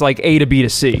 Sometimes it's like A to B to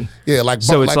C. Yeah,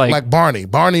 so it's like Barney.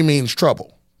 Barney means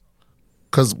trouble,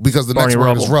 because the next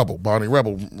word is rubble. Barney,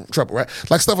 rebel, trouble, right?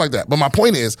 Like stuff like that. But my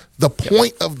point is, the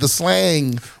point of the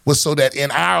slang was so that in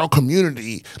our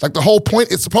community, like the whole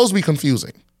point, it's supposed to be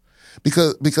confusing,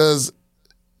 because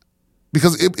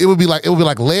it would be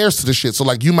like layers to the shit. So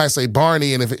like you might say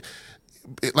Barney, and if it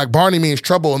like Barney means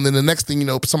trouble, and then the next thing you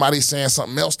know, somebody's saying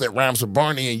something else that rhymes with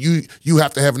Barney, and you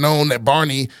have to have known that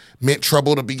Barney meant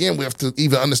trouble to begin with to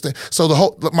even understand. So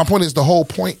my point is, the whole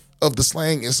point of the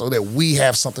slang is so that we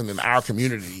have something in our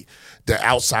community that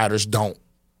outsiders don't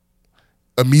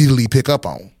immediately pick up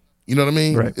on. You know what I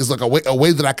mean? Right. It's like a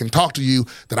way that I can talk to you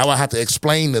that I will have to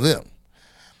explain to them.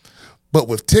 But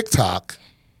with TikTok,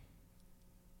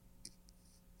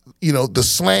 the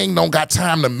slang don't got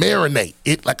time to marinate.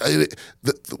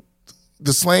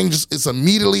 The slang it's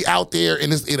immediately out there,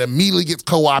 and it immediately gets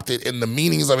co-opted, and the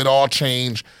meanings of it all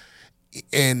change,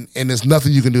 and there's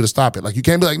nothing you can do to stop it. Like you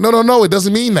can't be like, no, it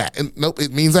doesn't mean that. And nope,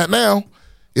 it means that now.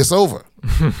 It's over.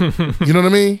 You know what I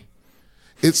mean?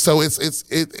 I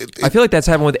feel like that's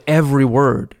happened with every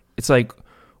word. It's like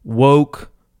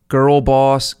woke, girl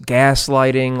boss,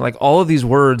 gaslighting, like all of these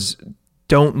words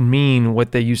don't mean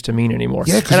what they used to mean anymore.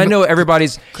 Yeah, and I know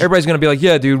everybody's going to be like,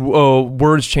 yeah, dude,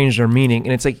 words change their meaning.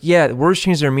 And it's like, yeah, words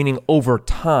change their meaning over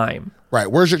time. Right.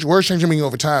 Words change their meaning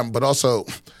over time, but also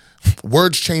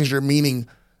words change their meaning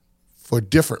for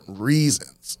different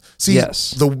reasons. See,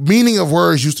 yes. The meaning of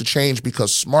words used to change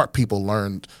because smart people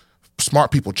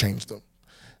changed them.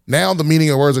 Now the meaning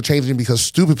of words are changing because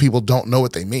stupid people don't know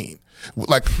what they mean.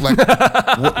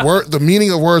 The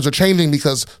meaning of words are changing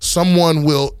because someone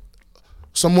will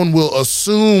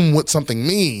assume what something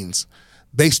means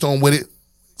based on what it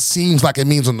seems like it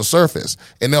means on the surface,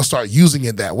 and they'll start using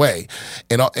it that way,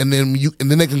 and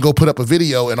then they can go put up a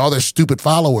video, and all their stupid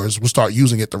followers will start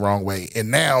using it the wrong way,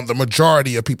 and now the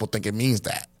majority of people think it means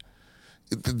that.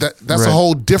 That's right.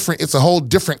 It's a whole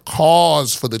different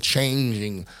cause for the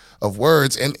changing of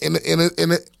words, and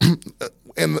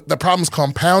the problem's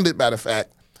compounded by the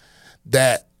fact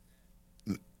that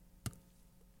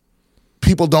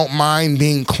people don't mind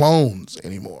being clones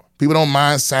anymore. People don't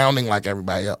mind sounding like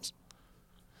everybody else.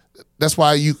 That's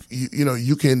why you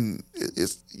can.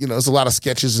 It's a lot of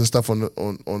sketches and stuff on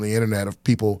the internet of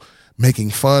people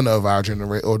making fun of our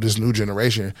generation or this new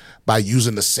generation by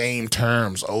using the same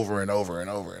terms over and over and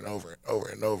over and over and over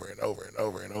and over and over and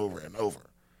over and over and over.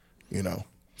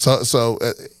 So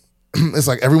it's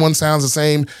like everyone sounds the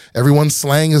same. Everyone's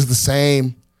slang is the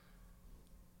same.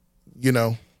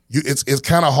 It's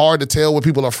kind of hard to tell where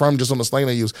people are from just on the slang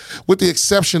they use, with the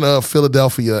exception of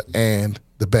Philadelphia and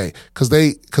the Bay, because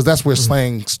that's where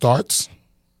slang starts.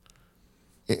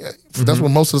 That's where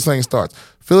most of the slang starts.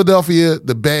 Philadelphia,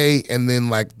 the Bay, and then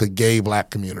like the gay black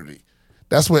community.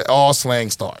 That's where all slang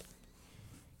start.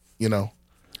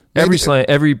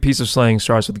 Every piece of slang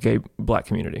starts with the gay black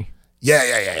community.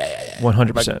 Yeah.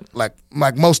 100%. Like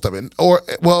most of it, or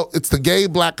it's the gay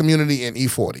black community in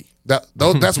E40.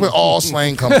 That's where all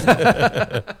slang comes from.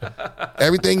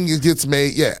 Everything gets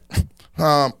made, yeah.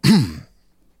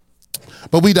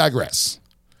 But we digress.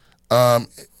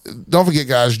 Don't forget,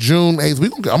 guys, June 8th, we're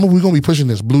gonna be pushing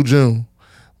this Blue June.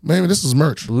 Maybe this is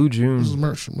merch. Blue June. This is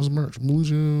merch. What's merch? Blue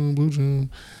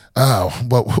June. Oh,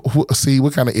 but see,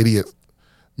 what kind of idiot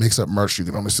makes up merch you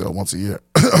can only sell once a year?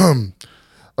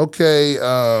 Okay,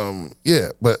 yeah,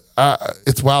 but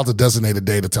it's wild to designate a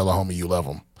day to tell a homie you love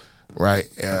them. right?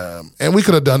 And we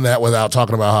could have done that without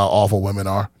talking about how awful women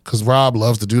are, because Rob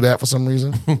loves to do that for some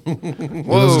reason. He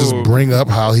loves to just bring up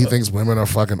how he thinks women are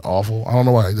fucking awful. I don't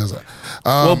know why he does that.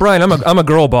 Well, Brian, I'm a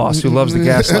girl boss who loves to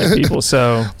gaslight people.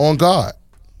 So on God,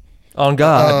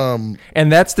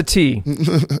 and that's the T.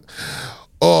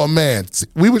 Oh man,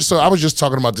 I was just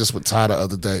talking about this with Ty the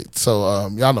other day. So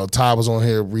y'all know Ty was on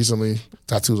here recently.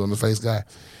 Tattoos on the face guy,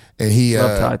 and he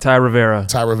Ty Rivera.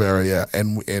 Ty Rivera, yeah,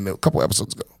 and a couple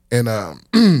episodes ago, and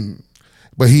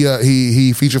but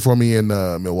he featured for me in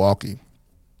Milwaukee,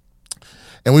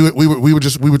 and we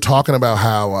were talking about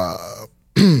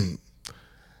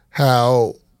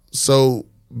how so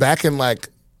back in like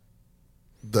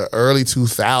the early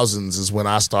 2000s is when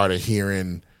I started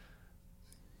hearing.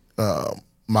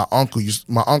 My uncle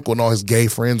and all his gay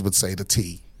friends would say the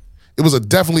T. It was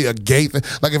definitely a gay thing.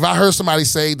 Like if I heard somebody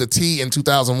say the T in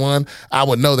 2001, I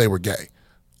would know they were gay,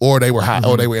 or they were hot,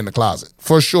 or they were in the closet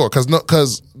for sure.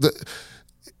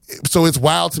 So it's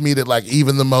wild to me that like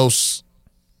even the most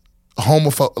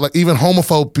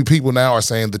homophobe people now are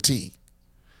saying the T,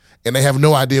 and they have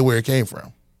no idea where it came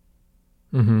from.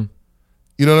 Mm-hmm.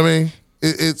 You know what I mean?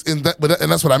 And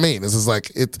that's what I mean. It's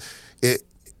like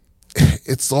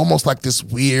it's almost like this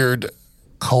weird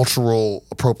cultural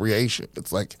appropriation.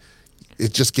 It's like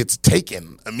it just gets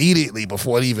taken immediately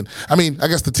before it even. I mean, I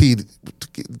guess the T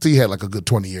had like a good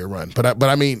 20-year run, but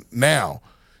I mean now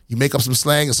you make up some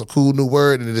slang. It's a cool new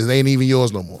word, and it ain't even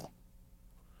yours no more.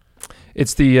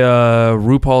 It's the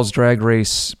RuPaul's Drag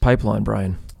Race pipeline,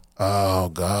 Brian. Oh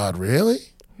God, really?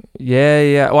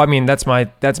 Yeah. Well, I mean that's my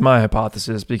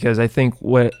hypothesis, because I think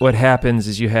what happens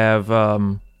is you have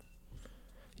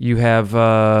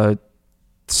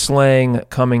slang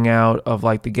coming out of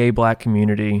like the gay black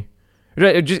community.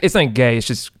 It's not gay, it's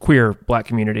just queer black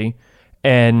community.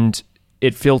 And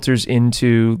it filters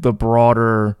into the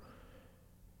broader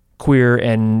queer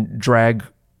and drag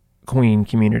queen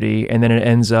community. And then it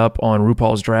ends up on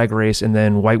RuPaul's Drag Race, and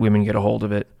then white women get a hold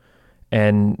of it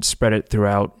and spread it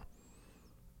throughout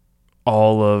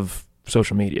all of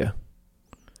social media.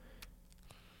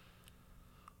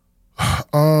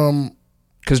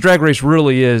 Because Drag Race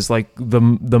really is like the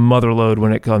mother lode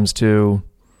when it comes to,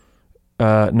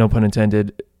 no pun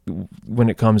intended, when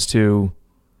it comes to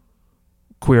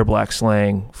queer black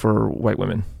slang for white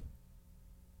women.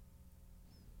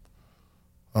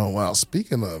 Oh wow!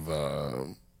 Speaking of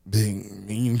being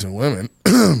mean to women,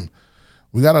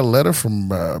 we got a letter from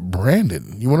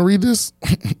Brandon. You want to read this?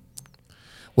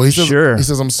 Well, he says, sure. He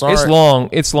says, "I'm sorry."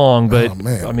 It's long, but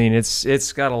man. I mean,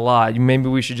 it's got a lot. Maybe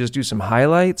we should just do some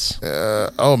highlights.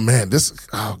 Oh man,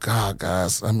 oh God,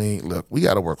 guys. I mean, look, we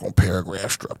got to work on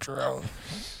paragraph structure.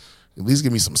 At least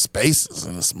give me some spaces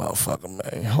in this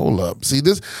motherfucker, man. Hold up. See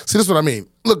this is what I mean.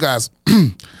 Look, guys,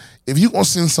 if you gonna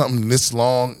send something this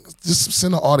long, just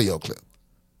send an audio clip.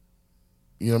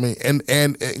 You know what I mean?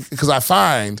 And because I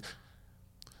find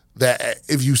that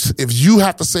if you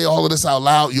have to say all of this out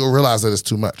loud, you'll realize that it's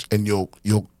too much, and you'll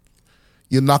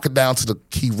knock it down to the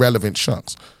key relevant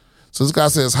chunks. So this guy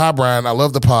says, "Hi Brian, I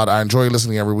love the pod. I enjoy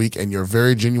listening every week, and your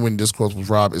very genuine discourse with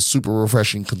Rob is super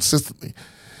refreshing consistently.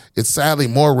 It's sadly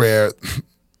more rare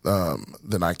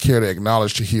than I care to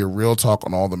acknowledge to hear real talk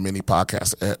on all the many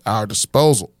podcasts at our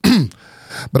disposal.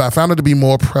 But I found it to be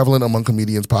more prevalent among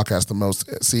comedians podcast the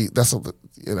most. See,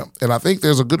 and I think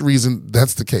there's a good reason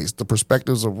that's the case. The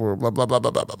perspectives of blah, blah, blah,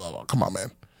 blah, blah, blah, blah. Come on, man.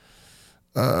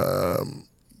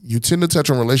 You tend to touch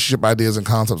on relationship ideas and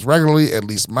concepts regularly, at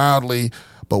least mildly,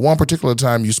 but one particular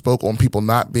time you spoke on people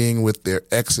not being with their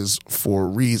exes for a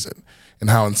reason and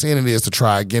how insane it is to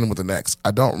try again with an ex. I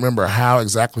don't remember how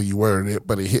exactly you worded it,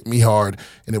 but it hit me hard,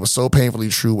 and it was so painfully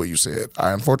true what you said.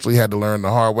 I unfortunately had to learn the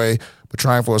hard way, but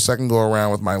trying for a second go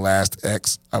around with my last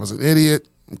ex, I was an idiot.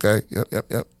 Okay,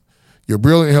 yep. You're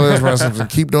brilliant, hilarious, and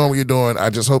keep doing what you're doing. I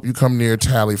just hope you come near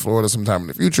Tally, Florida sometime in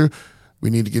the future.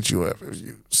 We need to get you up.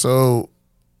 So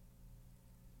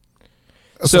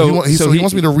he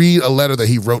wants me to read a letter that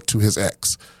he wrote to his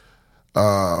ex.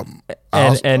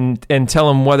 And tell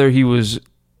him whether he was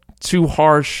too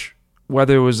harsh,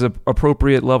 whether it was an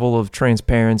appropriate level of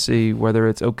transparency, whether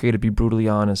it's okay to be brutally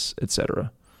honest,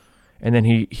 etc. And then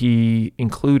he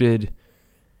included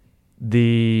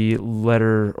the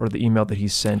letter or the email that he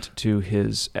sent to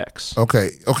his ex.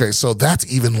 Okay, so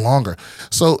that's even longer.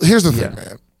 So here's the thing,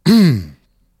 man.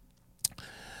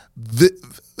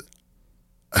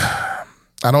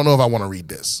 I don't know if I want to read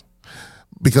this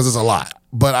because it's a lot.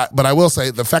 But I will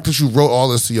say the fact that you wrote all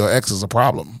this to your ex is a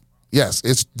problem. Yes,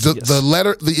 it's the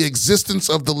letter, the existence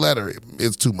of the letter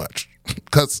is too much.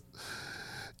 Because,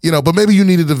 but maybe you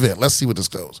needed a vent. Let's see what this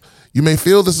goes. You may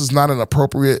feel this is not an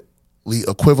appropriate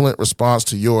equivalent response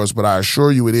to yours, but I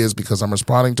assure you it is because I'm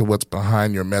responding to what's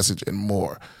behind your message and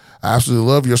more. I absolutely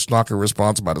love your snarky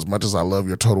response about as much as I love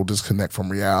your total disconnect from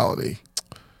reality.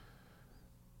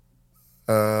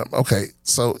 Okay,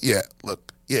 so yeah,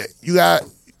 look, yeah, you gotta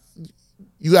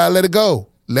let it go.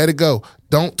 Let it go.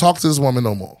 Don't talk to this woman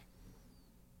no more.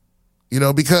 You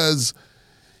know, because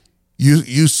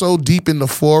you so deep in the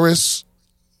forest,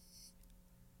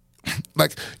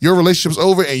 like your relationship's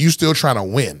over and you still trying to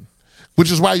win,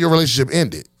 which is why your relationship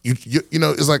ended. You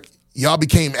know, it's like y'all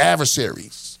became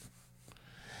adversaries,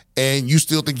 and you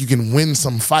still think you can win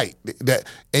some fight.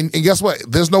 And guess what?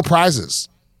 There's no prizes.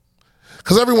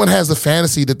 Because everyone has the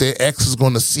fantasy that their ex is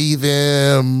going to see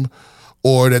them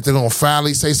or that they're going to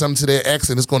finally say something to their ex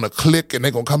and it's going to click and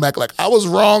they're going to come back like, I was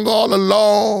wrong all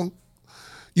along.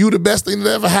 You the best thing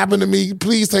that ever happened to me.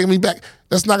 Please take me back.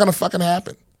 That's not going to fucking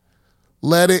happen.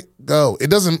 Let it go. It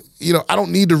doesn't, you know, I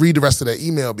don't need to read the rest of that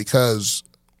email because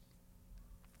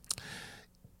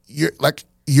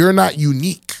you're not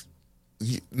unique.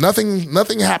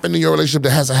 Nothing happened in your relationship that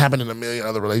hasn't happened in a million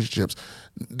other relationships.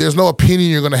 There's no opinion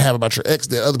you're going to have about your ex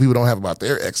that other people don't have about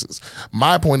their exes.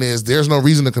 My point is there's no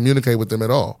reason to communicate with them at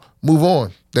all. Move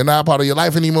on. They're not a part of your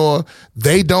life anymore.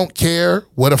 They don't care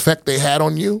what effect they had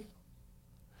on you.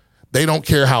 They don't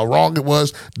care how wrong it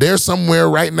was. They're somewhere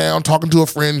right now talking to a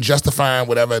friend, justifying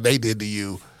whatever they did to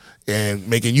you and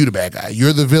making you the bad guy.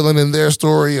 You're the villain in their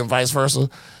story and vice versa.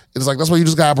 It's like, that's why you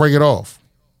just got to break it off.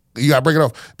 You got to break it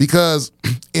off because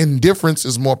indifference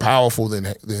is more powerful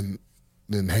than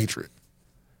hatred.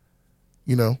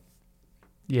 You know?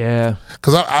 Yeah.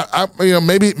 Because I you know,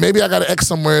 maybe I got an ex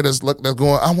somewhere that's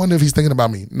going, I wonder if he's thinking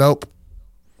about me. Nope.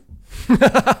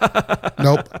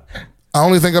 Nope. I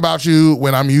only think about you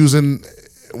when I'm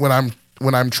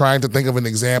trying to think of an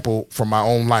example from my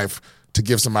own life to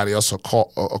give somebody else a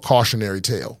cautionary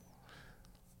tale.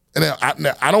 And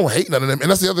I don't hate none of them.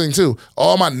 And that's the other thing too.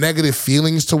 All my negative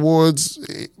feelings towards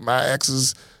my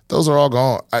exes, those are all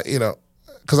gone.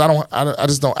 Because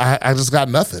I just got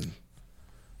nothing.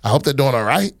 I hope they're doing all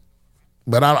right,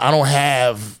 but I don't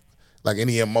have like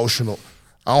any emotional.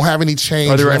 I don't have any change.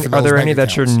 Are there any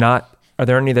that you're not? Are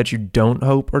there any that you don't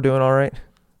hope are doing all right?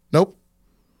 Nope.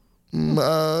 No.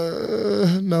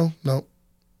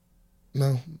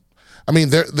 I mean,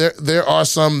 there are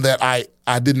some that I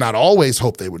did not always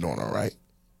hope they were doing all right,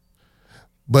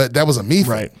 but that was a me thing.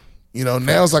 Right. You know,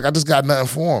 now it's like I just got nothing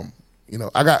for them. You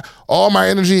know, I got all my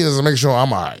energy is to make sure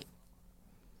I'm all right.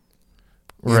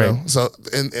 You know? So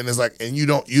and it's like, and you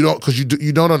don't because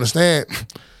you don't understand.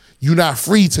 You're not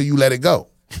free till you let it go.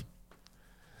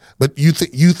 But you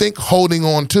think holding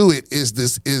on to it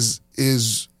is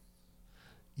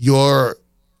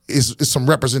some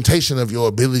representation of your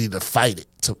ability to fight it,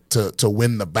 to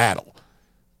win the battle.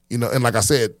 You know, and like I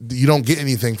said, you don't get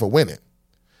anything for winning.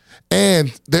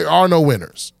 And there are no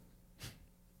winners.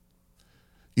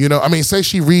 You know, I mean, say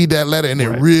she read that letter and it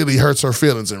really hurts her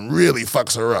feelings and really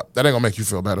fucks her up. That ain't gonna make you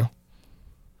feel better.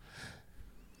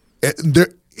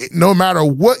 No matter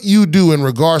what you do in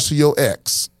regards to your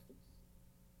ex,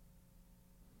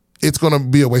 it's gonna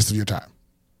be a waste of your time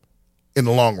in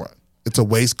the long run. It's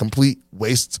a complete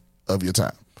waste of your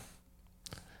time.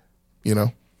 You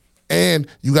know? And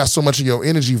you got so much of your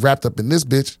energy wrapped up in this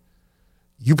bitch,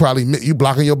 you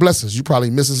blocking your blessings. You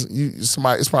probably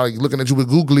somebody is probably looking at you with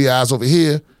googly eyes over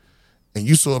here, and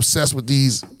you so obsessed with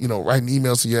these, you know, writing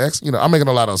emails to your ex. You know, I'm making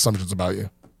a lot of assumptions about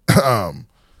you.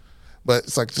 But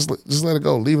it's like, just let it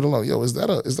go. Leave it alone. Yo, is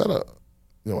that a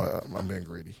you know, I'm being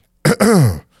greedy.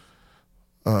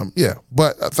 Yeah,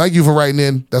 but thank you for writing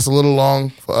in. That's a little long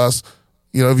for us.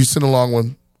 You know, if you send a long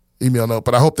one, email note.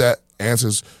 But I hope that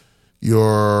answers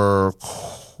your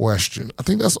question. I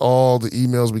think that's all the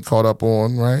emails we caught up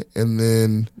on, right? And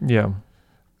then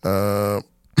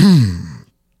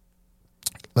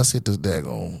let's hit this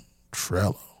daggone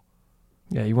Trello.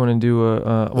 Yeah, you want to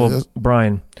do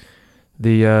Brian,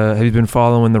 have you been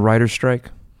following the writer's strike?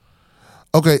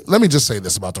 Okay, let me just say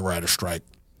this about the writer's strike.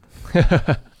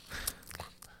 Because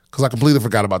I completely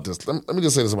forgot about this. Let me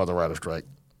just say this about the writer's strike.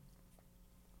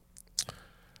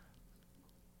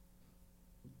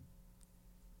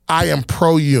 I am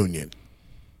pro-union.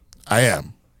 I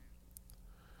am.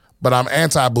 But I'm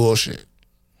anti-bullshit.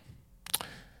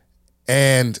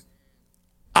 And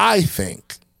I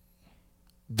think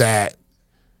that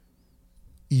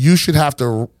you should have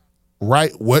to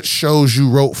write what shows you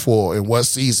wrote for and what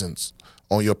seasons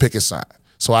on your picket sign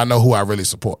so I know who I really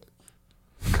support.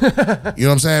 You know what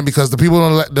I'm saying? Because the people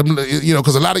don't let them, you know,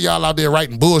 because a lot of y'all out there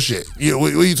writing bullshit. You know,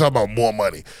 what are you talking about? More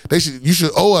money? You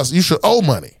should owe us. You should owe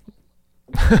money.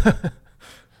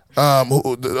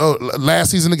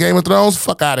 Last season of Game of Thrones,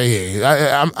 fuck out of here.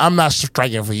 I'm not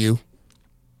striking for you.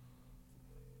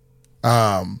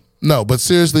 No, but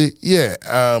seriously, yeah.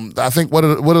 I think what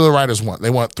do the writers want? They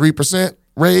want 3%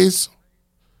 raise.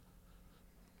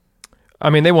 I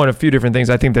mean, they want a few different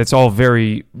things. I think that's all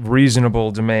very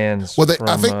reasonable demands. Well,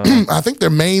 I think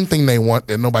their main thing they want,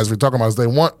 and nobody's really talking about, is they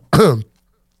want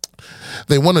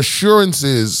they want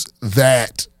assurances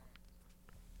that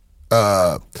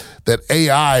that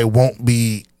AI won't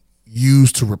be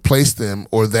used to replace them,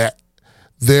 or that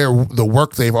the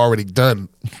work they've already done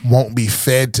won't be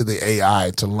fed to the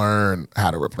AI to learn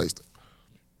how to replace them.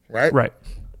 Right? Right.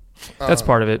 That's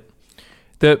part of it.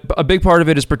 A big part of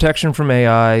it is protection from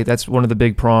AI. That's one of the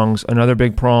big prongs. Another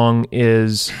big prong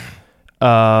is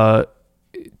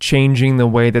changing the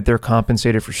way that they're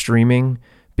compensated for streaming,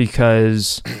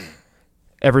 because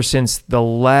ever since the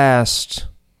last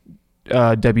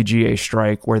WGA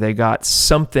strike, where they got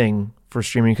something for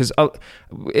streaming, because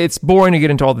it's boring to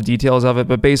get into all the details of it,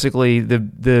 but basically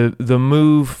the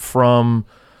move from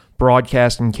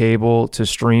broadcast and cable to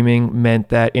streaming meant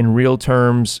that in real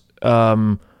terms,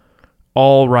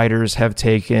 all writers have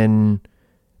taken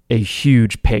a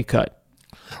huge pay cut,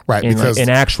 right? In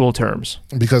actual terms,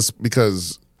 because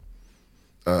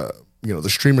the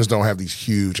streamers don't have these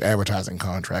huge advertising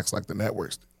contracts like the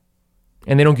networks do,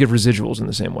 and they don't give residuals in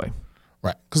the same way,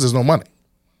 right? Because there's no money.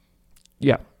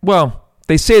 Yeah, well,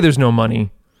 they say there's no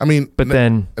money. I mean, but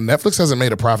then Netflix hasn't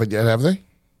made a profit yet, have they?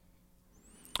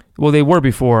 Well, they were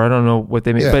before. I don't know what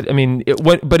they made, but I mean,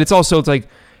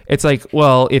 it's like,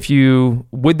 well,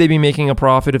 would they be making a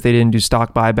profit if they didn't do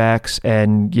stock buybacks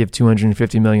and give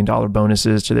 $250 million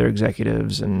bonuses to their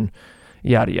executives and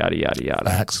yada, yada, yada, yada.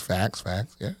 Facts.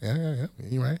 Yeah.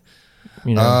 You're right.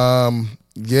 You know?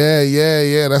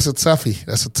 Yeah. That's a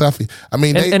toughie. I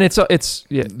mean, they've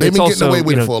been getting away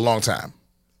with it for a long time.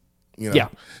 Yeah.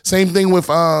 Same thing with,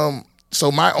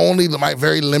 so my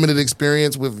very limited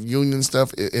experience with union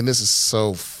stuff, and this is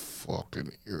so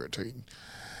fucking irritating.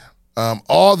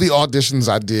 All the auditions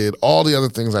I did, all the other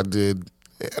things I did,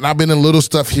 and I've been in little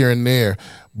stuff here and there,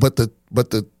 but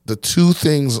the two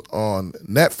things on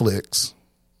Netflix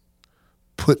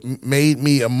made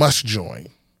me a must join.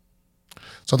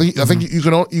 So I think you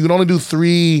can only do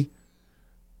 3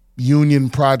 union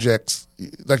projects.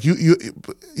 Like you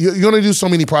only do so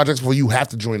many projects before you have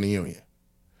to join the union,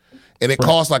 and it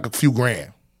costs like a few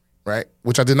grand, right?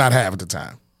 Which I did not have at the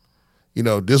time.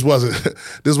 This wasn't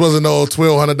no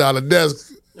 $1,200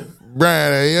 desk,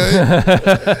 Brian.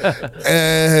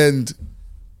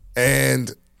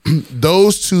 And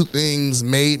those two things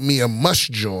made me a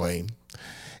must join.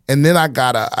 And then I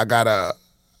got a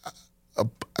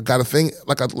thing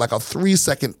like a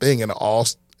 3-second thing in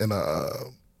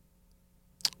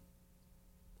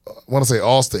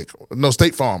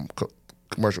State Farm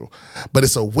commercial, but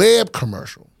it's a web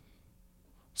commercial,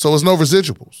 so it's no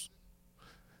residuals.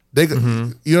 They,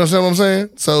 you understand what I'm saying?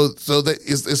 So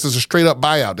it's just a straight up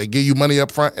buyout. They give you money up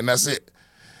front, and that's it.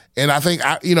 And I think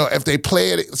if they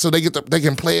play it, so they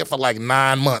can play it for like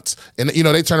 9 months, and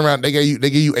they turn around, they give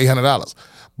you $800.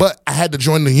 But I had to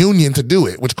join the union to do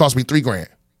it, which cost me $3,000.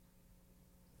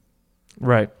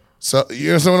 Right. So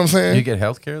you understand what I'm saying? You get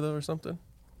health care though, or something?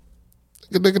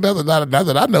 Not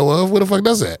that I know of. Where the fuck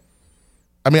does that?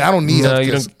 I mean, I don't need health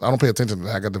care. I don't pay attention to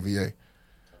that. I got the VA.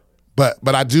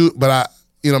 But I do. But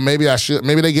maybe I should.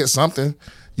 Maybe they get something.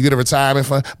 You get a retirement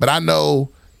fund. But I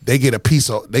know they get a piece.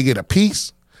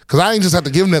 Because I didn't just have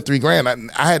to give them that $3,000.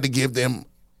 I had to give them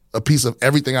a piece of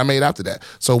everything I made after that.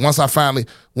 So once the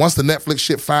Netflix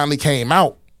shit finally came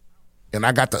out, and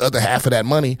I got the other half of that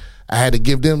money, I had to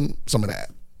give them some of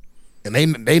that. And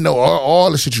they know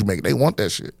all the shit you make. They want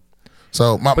that shit.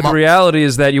 So the reality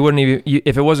is that you wouldn't even,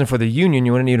 if it wasn't for the union,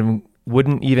 you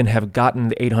wouldn't even have gotten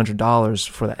the $800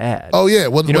 for the ad. Oh yeah,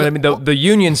 well, you know what I mean. The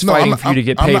union's fighting for you to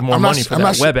get paid more money for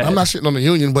that web ad. I'm not shitting on the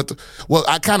union, but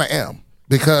I kind of am,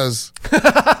 because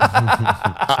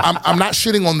I'm not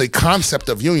shitting on the concept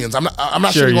of unions. I'm not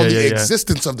shitting on the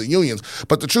existence of the unions.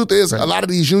 But the truth is, a lot of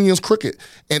these unions crooked,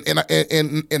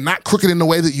 and not crooked in the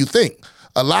way that you think.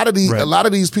 A lot of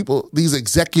these people, these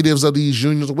executives of these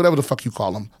unions, or whatever the fuck you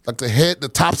call them, like the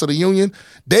tops of the union,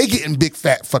 they getting big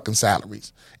fat fucking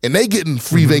salaries. And they getting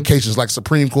free vacations like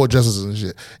Supreme Court justices and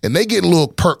shit. And they getting little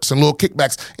perks and little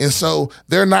kickbacks. And so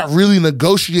they're not really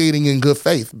negotiating in good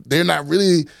faith. They're not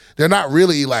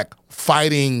really like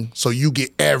fighting so you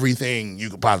get everything you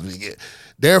could possibly get.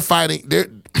 They're fighting,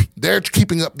 they're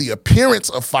keeping up the appearance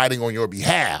of fighting on your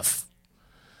behalf.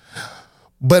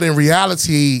 But in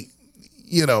reality,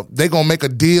 they're gonna make a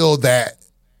deal that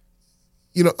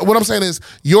you know, what I'm saying is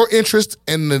your interest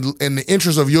and the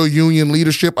interest of your union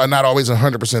leadership are not always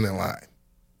 100% in line.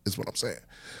 Is what I'm saying.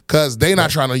 Because they're not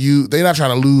trying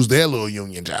to lose their little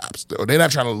union jobs, or they're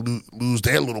not trying to lose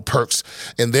their little perks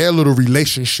and their little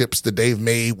relationships that they've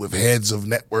made with heads of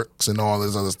networks and all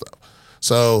this other stuff.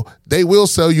 So they will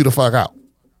sell you the fuck out.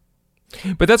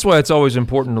 But that's why it's always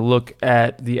important to look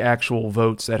at the actual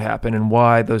votes that happen and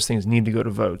why those things need to go to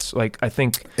votes. Like I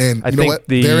think therein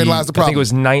lies the problem. I think it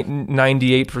was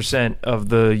 98% of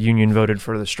the union voted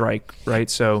for the strike, right?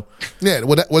 So yeah,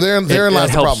 therein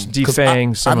lies the problem.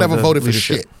 Defang some I never of the voted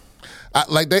leadership. for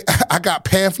shit. I got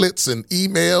pamphlets and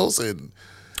emails and.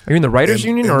 Are you in the writers'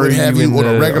 union, or are you in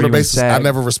on a regular basis? SAG? I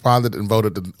never responded and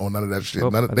voted on none of that shit.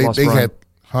 They had,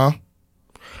 huh?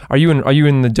 Are you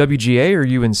in the WGA or are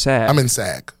you in SAG? I'm in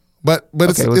SAG, but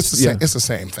it's the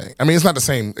same thing. I mean, it's not the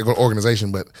same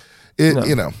organization, but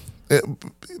you know.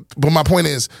 But my point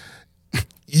is,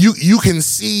 you can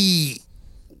see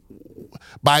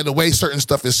by the way certain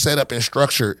stuff is set up and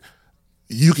structured,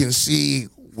 you can see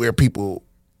where people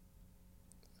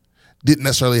didn't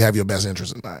necessarily have your best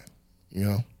interest in mind. You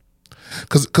know,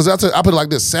 because I'll put it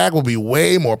like this: SAG will be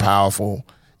way more powerful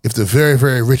if the very,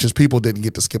 very richest people didn't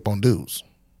get to skip on dues.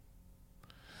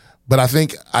 But I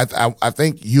think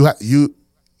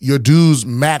your dues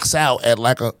max out at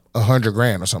like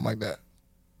 $100,000 or something like that,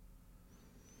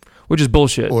 which is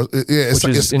bullshit. Which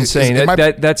is insane.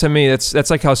 That to me, that's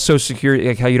like how Social Security,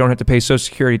 like how you don't have to pay Social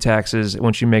Security taxes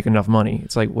once you make enough money.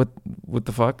 It's like what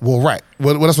the fuck? Well, right.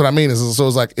 Well, that's what I mean. It's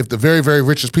like if the very, very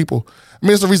richest people. I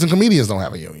mean, it's the reason comedians don't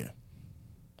have a union,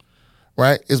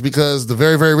 right? It's because the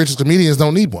very, very richest comedians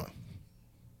don't need one.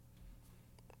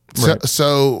 Right.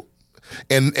 So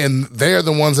and they're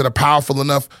the ones that are powerful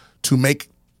enough to make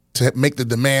the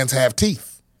demands have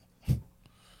teeth.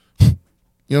 You know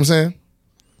what I'm saying?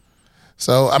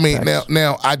 So I mean,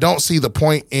 now I don't see the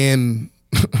point in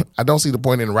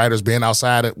writers being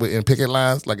outside in picket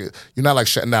lines. Like you're not like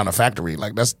shutting down a factory.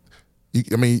 Like you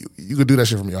could do that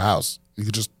shit from your house. You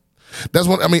could just. That's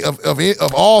what I mean.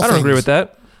 Of all, I don't agree with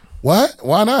that. What?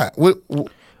 Why not?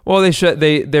 Well,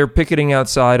 they're picketing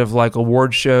outside of like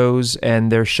award shows,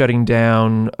 and they're shutting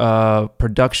down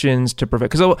productions to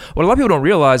prevent. Because what a lot of people don't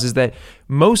realize is that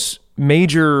most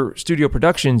major studio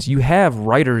productions, you have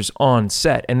writers on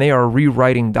set, and they are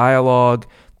rewriting dialogue.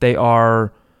 They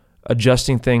are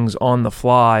adjusting things on the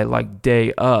fly, like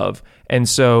day of. And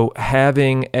so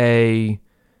having a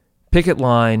picket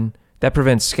line that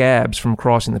prevents scabs from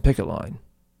crossing the picket line.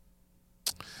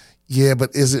 Yeah,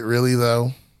 but is it really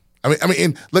though? I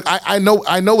mean, look, I know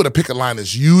what a picket line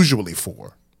is usually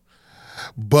for,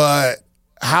 but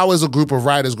how is a group of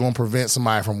writers going to prevent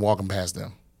somebody from walking past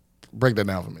them? Break that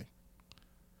down for me.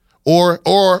 Or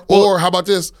how about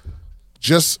this?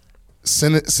 Just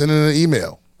send an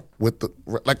email with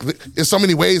there's so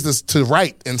many ways to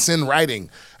write and send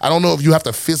writing. I don't know if you have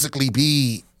to physically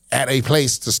be at a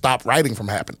place to stop writing from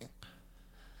happening,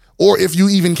 or if you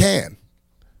even can.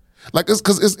 Like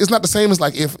it's not the same as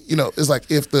like if it's like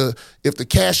if the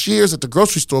cashiers at the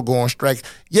grocery store go on strike,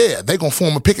 yeah, they're gonna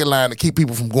form a picket line to keep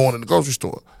people from going in the grocery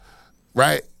store,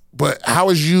 right? But how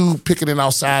is you picketing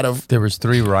outside of? There was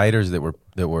 3 writers that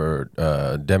were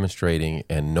demonstrating,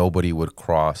 and nobody would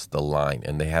cross the line,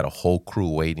 and they had a whole crew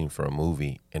waiting for a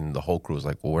movie, and the whole crew was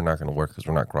like, "Well, we're not going to work because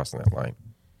we're not crossing that line."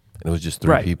 And it was just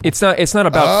 3 people. It's not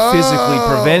about physically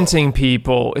preventing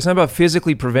people. It's not about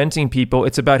physically preventing people.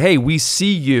 It's about, hey, we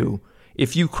see you.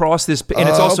 If you cross this, and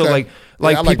it's also okay.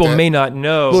 like people may not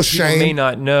know. A little shame. People may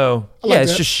not know. Like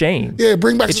it's that. just shame. Yeah,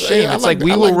 bring back. It's shame. Yeah, it's like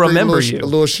we will remember you. A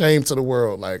little shame to the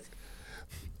world, like.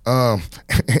 And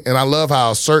I love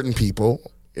how certain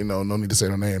people, no need to say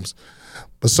no names,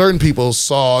 but certain people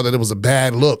saw that it was a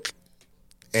bad look,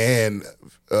 and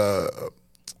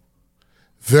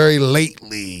very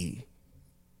lately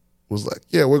was like,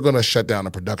 yeah, we're gonna shut down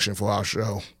the production for our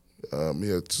show,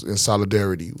 it's in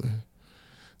solidarity.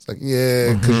 It's like,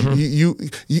 yeah, because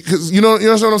you know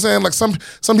what I'm saying. Like some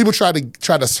people try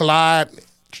to slide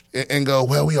and go,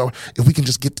 well, if we can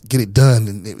just get it done,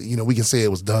 and we can say it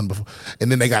was done before,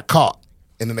 and then they got caught,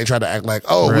 and then they try to act like,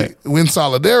 right. we're in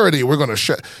solidarity, we're gonna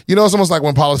shut. It's almost like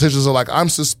when politicians are like, I'm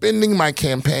suspending my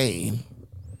campaign.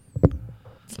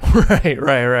 Right.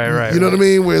 You know what I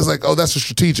mean? Where it's like, oh, that's a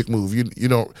strategic move.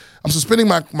 I'm suspending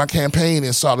my campaign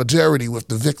in solidarity with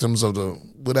the victims of the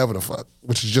whatever the fuck,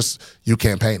 which is just you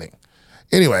campaigning.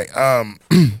 Anyway,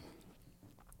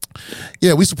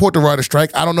 yeah, we support the writer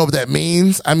strike. I don't know what that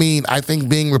means. I mean, I think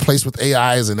being replaced with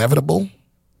AI is inevitable.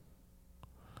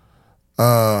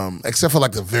 Except for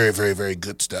like the very, very, very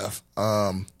good stuff.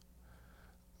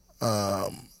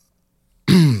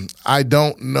 I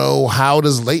don't know, how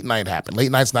does late night happen?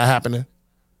 Late night's not happening,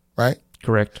 right?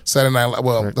 Correct. Saturday Night,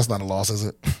 well, Correct. That's not a loss, is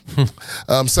it?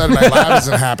 Saturday Night Live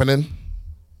isn't happening,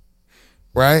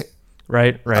 right?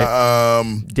 Right.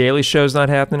 Daily Show's not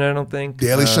happening, I don't think.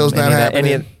 Daily Show's not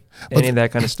happening. Any of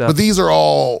that kind of stuff. But these are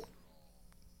all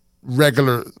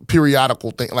regular,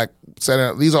 periodical things. Like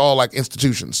Saturday, these are all like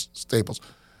institutions, staples,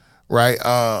 right?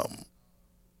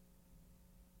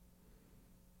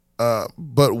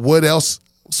 But what else?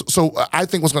 So I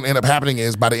think what's going to end up happening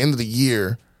is by the end of the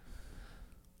year,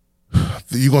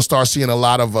 you're going to start seeing a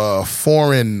lot of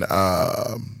foreign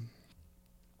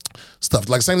stuff.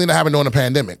 Like same thing that happened during the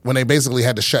pandemic when they basically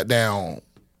had to shut down.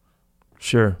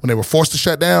 Sure. When they were forced to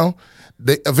shut down,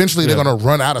 they're going to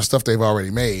run out of stuff they've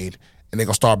already made, and they're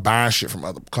going to start buying shit from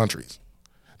other countries.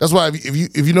 That's why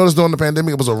if you notice during the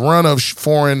pandemic, it was a run of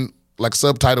foreign like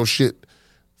subtitle shit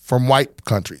from white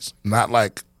countries, not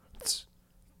like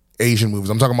Asian movies.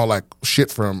 I'm talking about like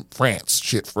shit from France,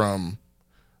 shit from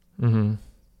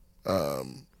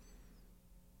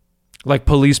like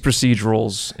police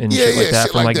procedurals and shit like that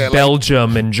shit from like that.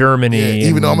 Belgium and Germany. Yeah,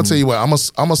 even though I'm gonna tell you what,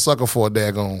 I'm a sucker for a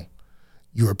daggone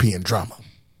European drama.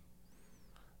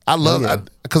 I love it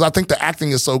because I think the acting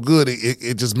is so good.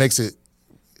 It just makes it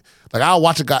like I'll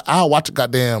watch a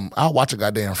goddamn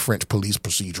French police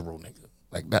procedural, nigga,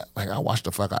 like that. Like I watch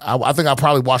the fuck. I think I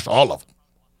probably watched all of them.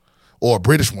 Or a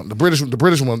British one. The British one, the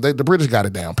British got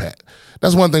it down pat.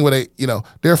 That's one thing where they,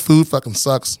 their food fucking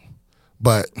sucks,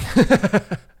 but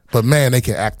man, they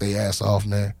can act their ass off,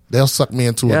 man. They'll suck me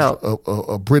into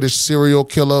a British serial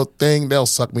killer thing. They'll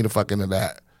suck me the fuck into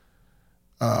that.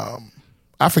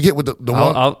 I forget what the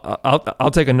one.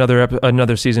 I'll take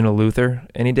another season of Luther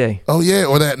any day. Oh yeah,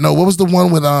 or that. No, what was the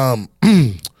one with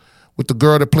with the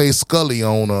girl that plays Scully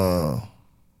on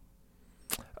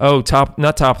not Top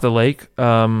of the Lake.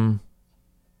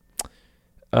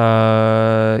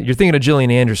 You're thinking of Gillian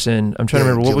Anderson. I'm trying to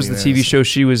remember what was the TV show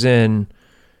she was in.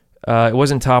 It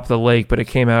wasn't Top of the Lake, but it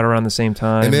came out around the same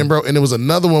time. And then, bro, and there was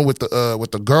another one with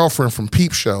the girlfriend from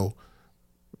Peep Show,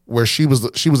 where she was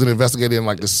an investigator in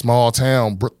like this small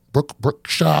town,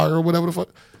 Brookshire or whatever the fuck.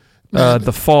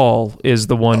 The Fall is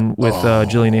the one with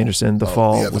Gillian Anderson. The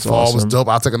Fall. Yeah, The was Fall awesome. was dope.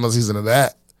 I'll take another season of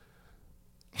that.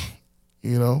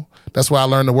 That's why I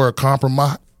learned the word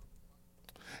compromise.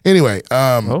 Anyway,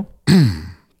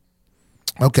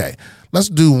 okay, let's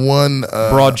do one.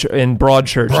 Broadchurch.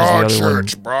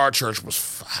 Broadchurch was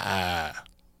fire.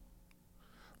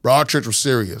 Broadchurch was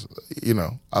serious.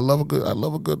 I love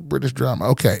a good British drama.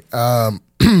 Okay,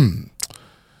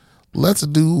 let's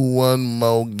do one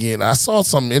more again. I saw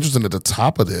something interesting at the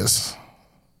top of this.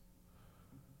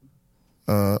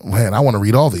 Man, I want to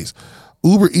read all these.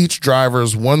 Uber Eats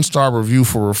drivers 1-star review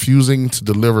for refusing to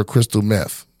deliver crystal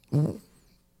meth.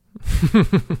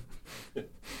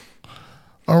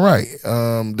 All right.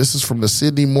 This is from the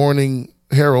Sydney Morning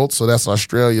Herald, so that's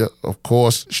Australia. Of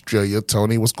course, Australia.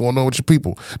 Tony, what's going on with your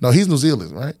people? No, he's New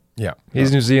Zealand, right? Yeah.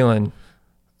 He's New Zealand.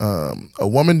 A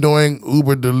woman doing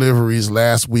Uber deliveries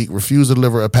last week refused to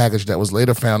deliver a package that was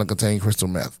later found to contain crystal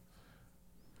meth.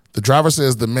 The driver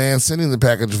says the man sending the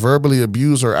package verbally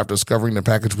abused her after discovering the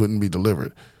package wouldn't be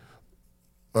delivered.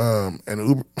 And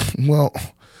Uber, well,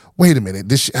 wait a minute.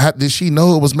 Did she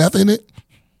know it was meth in it?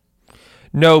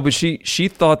 No, but she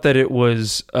thought that it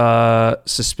was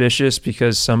suspicious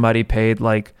because somebody paid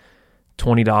like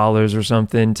 $20 or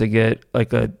something to get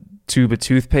like a tube of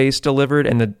toothpaste delivered,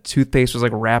 and the toothpaste was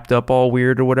like wrapped up all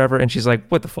weird or whatever. And she's like,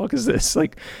 "What the fuck is this?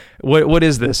 Like, what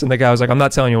is this?" And the guy was like, "I'm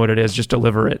not telling you what it is. Just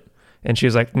deliver it." And she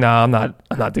was like, "No, I'm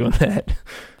not doing that."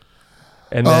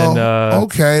 And then,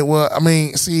 okay, well, I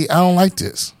mean, see, I don't like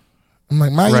this. I'm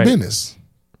like, mind your business.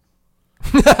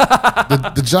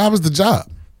 the job is the job.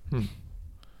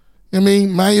 I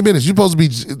mean, mind your business. You're supposed to be,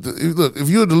 look, if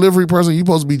you're a delivery person, you're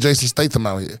supposed to be Jason Statham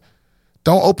out here.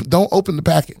 Don't open the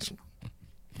package.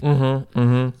 Yeah,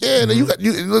 then you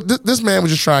look, this man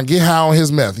was just trying to get high on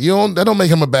his meth. That don't make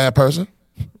him a bad person.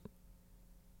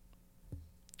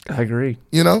 I agree.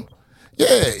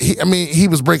 Yeah, he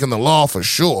was breaking the law for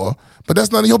sure, but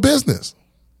that's none of your business.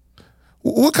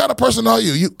 What kind of person are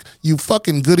you? You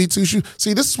fucking goody two shoes.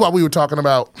 See, this is why we were talking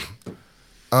about.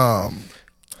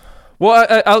 Well,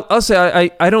 I'll say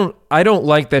I don't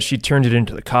like that she turned it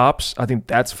into the cops. I think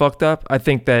that's fucked up.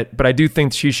 But I do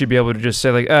think she should be able to just say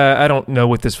like, I don't know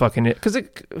what this fucking is, because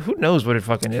who knows what it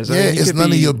fucking is? Yeah, I mean, it's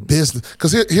none of your business.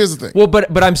 Because here's the thing. Well,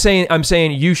 but I'm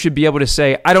saying you should be able to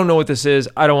say, I don't know what this is.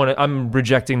 I don't want to. I'm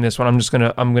rejecting this one.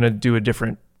 I'm gonna do a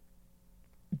different.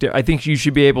 I think you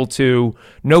should be able to,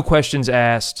 no questions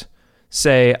asked,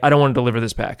 say, I don't want to deliver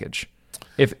this package.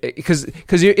 Because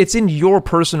it's in your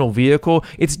personal vehicle.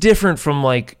 It's different from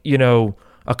like, you know,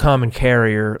 a common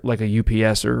carrier like a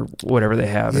UPS or whatever they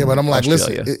have. Yeah, but I'm like,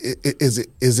 Australia. listen,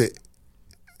 is it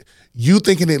you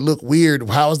thinking it look weird?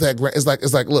 How is that?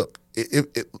 It's like, look,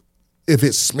 if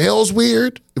it smells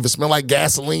weird, if it smells like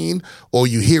gasoline, or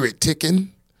you hear it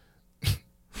ticking,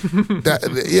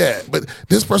 yeah. But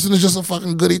this person is just a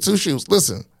fucking goody two shoes.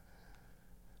 Listen,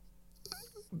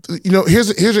 you know, here's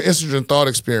an interesting thought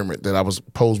experiment that I was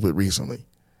posed with recently.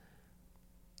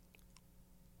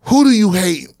 Who do you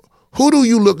hate? Who do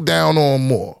you look down on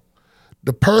more?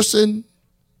 The person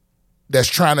that's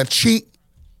trying to cheat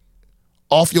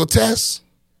off your test,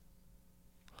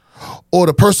 or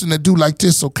the person that do like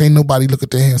this so can't nobody look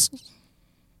at their answers?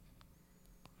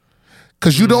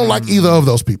 Because you don't like either of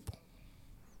those people.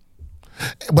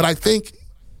 But I think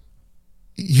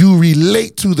you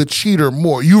relate to the cheater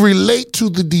more. You relate to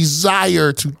the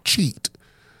desire to cheat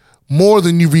more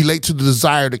than you relate to the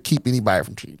desire to keep anybody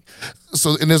from cheating.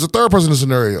 So, and there's a third person in the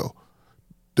scenario.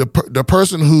 The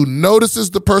person who notices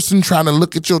the person trying to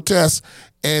look at your test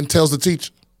and tells the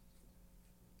teacher.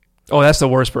 Oh, that's the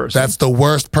worst person. That's the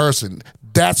worst person.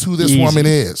 That's who this woman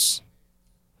is.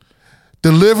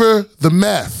 Deliver the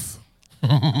meth.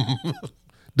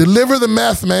 Deliver the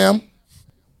meth, ma'am.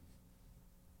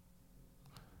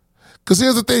 Because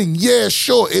here's the thing. Yeah,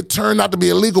 sure, it turned out to be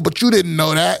illegal, but you didn't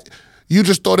know that. You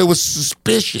just thought it was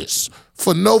suspicious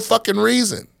for no fucking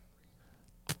reason.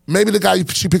 Maybe the guy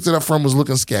she picked it up from was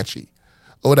looking sketchy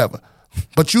or whatever.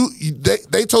 But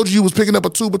they told you was picking up a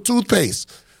tube of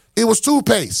toothpaste. It was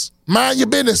toothpaste. Mind your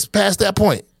business past that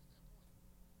point.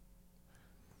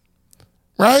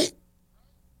 Right?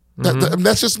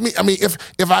 That's just me. I mean, if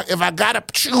I gotta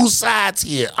choose sides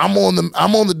here, I'm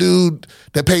on the dude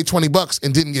that paid $20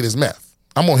 and didn't get his meth.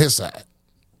 I'm on his side.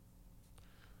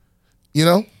 You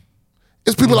know?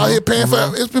 It's people out here paying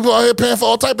for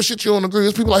all type of shit you don't agree.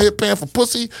 There's people out here paying for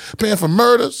pussy, paying for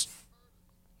murders.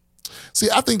 See,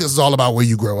 I think this is all about where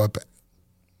you grow up at.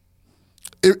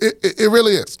 It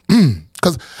really is.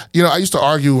 Because, you know, I used to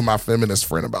argue with my feminist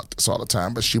friend about this all the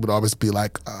time, but she would always be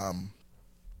like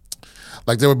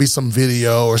there would be some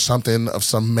video or something of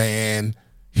some man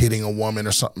hitting a woman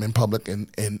or something in public, and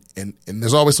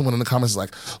there's always someone in the comments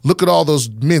like, look at all those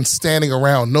men standing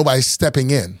around, nobody's stepping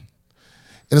in.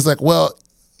 And it's like, well,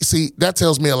 see, that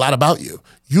tells me a lot about you.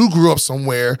 You grew up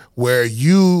somewhere where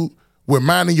you were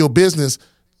minding your business,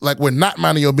 like where not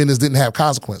minding your business didn't have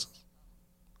consequences.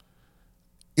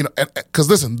 You know, because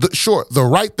listen, sure, the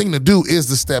right thing to do is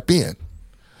to step in,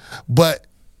 but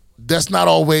that's not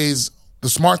always the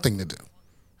smart thing to do.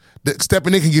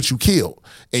 Stepping in can get you killed,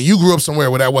 and you grew up somewhere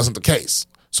where that wasn't the case.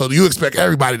 So do you expect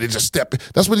everybody to just step in?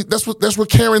 That's what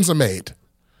Karens are made.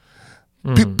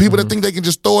 People that think they can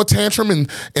just throw a tantrum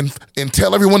and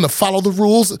tell everyone to follow the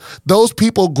rules. Those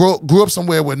people grew up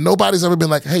somewhere where nobody's ever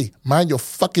been like, hey, mind your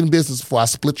fucking business before I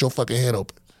split your fucking head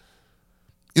open.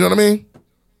 You know what I mean?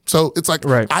 So it's like,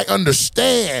 right. I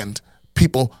understand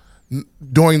people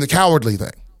doing the cowardly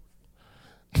thing.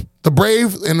 The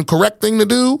brave and correct thing to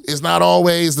do is not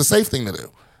always the safe thing to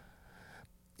do.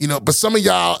 You know, but some of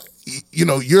y'all, you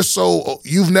know,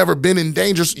 you've never been in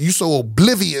danger. You're so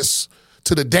oblivious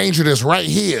to the danger that's right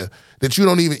here that you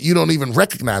don't even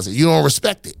recognize it. You don't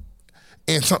respect it.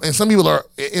 And some people are,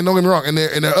 and don't get me wrong, and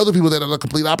there are other people that are the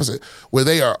complete opposite, where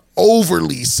they are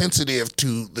overly sensitive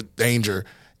to the danger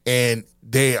and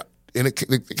they're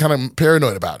kind of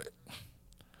paranoid about it.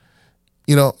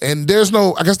 You know, and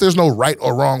I guess there's no right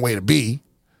or wrong way to be,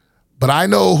 but I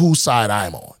know whose side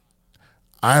I'm on.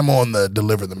 I'm on the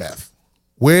deliver the meth.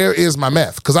 Where is my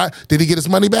meth? Because did he get his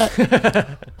money back?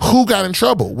 Who got in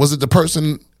trouble? Was it the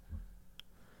person?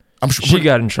 I'm sure she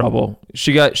got in trouble.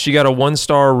 She got a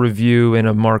 1-star review and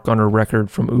a mark on her record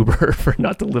from Uber for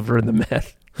not delivering the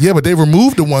meth. Yeah, but they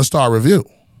removed the 1-star review.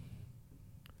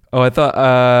 Oh,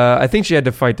 I think she had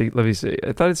to fight. Let me see.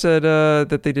 I thought it said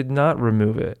that they did not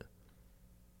remove it.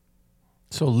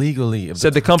 So legally,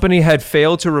 said the company had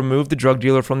failed to remove the drug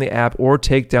dealer from the app or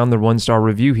take down the 1-star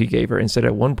review he gave her. Instead,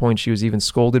 at one point, she was even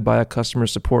scolded by a customer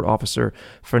support officer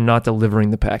for not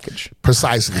delivering the package.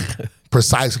 Precisely.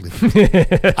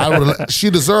 She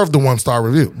deserved the 1-star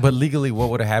review. But legally, what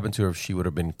would have happened to her if she would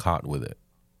have been caught with it?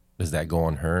 Does that go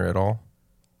on her at all?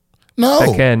 No,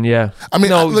 it can. Yeah. I mean,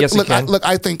 no, yes, it can.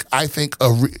 I think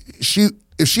if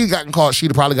she had gotten caught,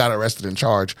 she'd have probably got arrested and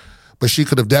charged. But she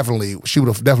would have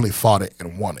definitely fought it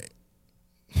and won it.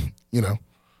 You know.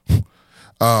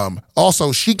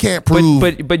 Also, she can't prove.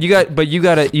 But you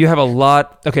have a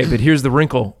lot. Okay, but here's the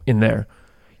wrinkle in there.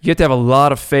 You have to have a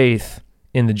lot of faith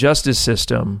in the justice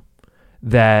system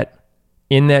that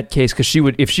in that case, because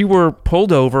if she were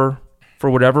pulled over for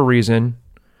whatever reason,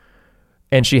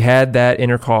 and she had that in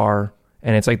her car,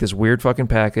 and it's like this weird fucking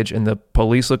package, and the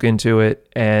police look into it,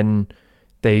 and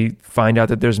they find out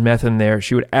that there's meth in there,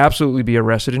 she would absolutely be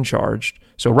arrested and charged.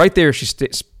 So right there, she's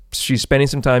spending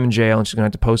some time in jail, and she's going to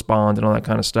have to post bond and all that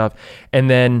kind of stuff. And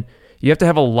then you have to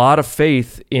have a lot of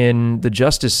faith in the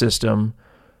justice system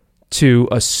to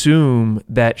assume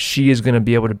that she is going to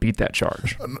be able to beat that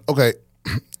charge. Okay.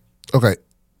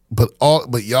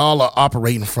 But y'all are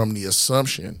operating from the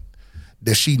assumption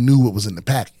that she knew what was in the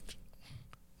package.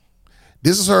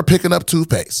 This is her picking up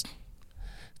toothpaste.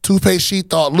 Toothpaste she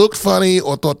thought looked funny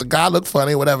or thought the guy looked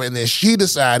funny or whatever, and then she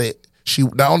decided she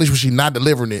not only was she not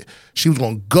delivering it, she was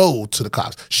going to go to the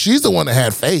cops. She's the one that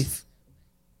had faith.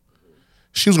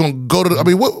 She was going to go to I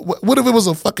mean, what if it was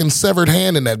a fucking severed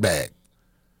hand in that bag?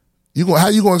 How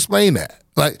you going to explain that?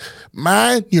 Like,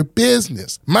 mind your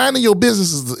business. Minding your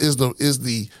business is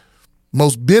the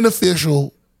most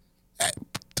beneficial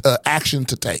action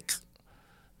to take.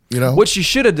 You know what she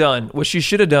should have done.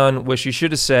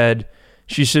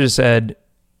 She should have said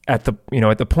at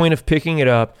the point of picking it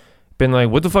up, been like,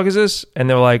 "What the fuck is this?" And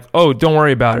they're like, "Oh, don't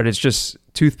worry about it. It's just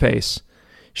toothpaste."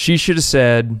 She should have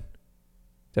said,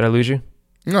 "Did I lose you?"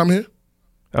 No, I'm here.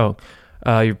 Oh,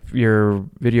 your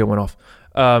video went off.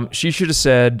 She should have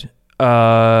said,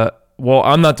 "Well,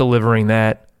 I'm not delivering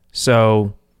that,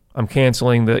 so I'm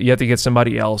canceling you have to get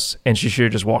somebody else." And she should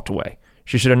have just walked away.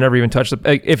 She should have never even touched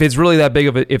if it's really that big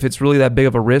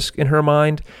of a risk in her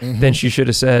mind, then she should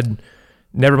have said,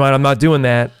 "Never mind, I'm not doing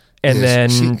that." And then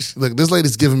look, this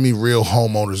lady's giving me real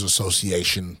homeowners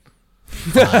association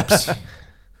vibes.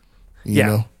 you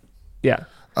know? Yeah.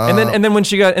 And then when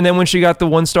she got the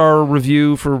 1-star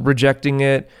review for rejecting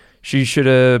it, she should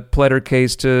have pled her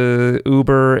case to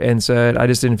Uber and said, "I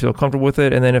just didn't feel comfortable with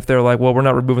it." And then if they're like, "Well, we're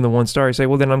not removing the 1 star," you say,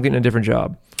 "Well, then I'm getting a different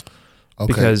job." Okay.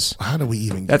 Because how do we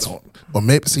even get on? Or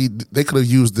maybe they could have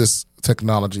used this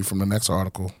technology from the next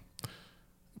article.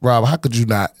 Rob, how could you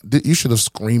not? You should have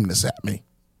screamed this at me.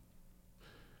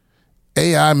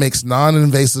 AI makes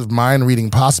non-invasive mind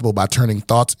reading possible by turning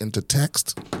thoughts into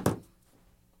text.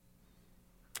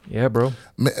 Yeah, bro.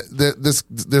 There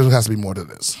has to be more to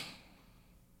this.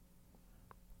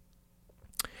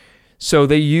 So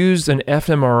they used an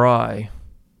fMRI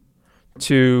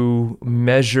to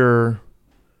measure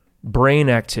brain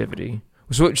activity.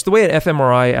 So the way an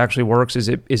fMRI actually works is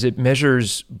it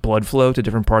measures blood flow to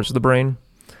different parts of the brain.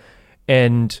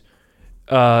 And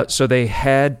so they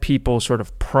had people sort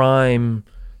of prime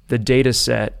the data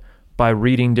set by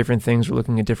reading different things or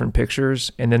looking at different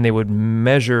pictures, and then they would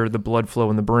measure the blood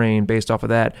flow in the brain based off of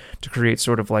that to create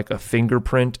sort of like a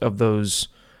fingerprint of those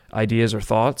ideas or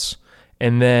thoughts.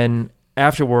 And then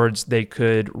afterwards, they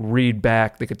could read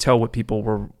back, they could tell what people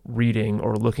were reading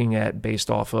or looking at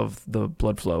based off of the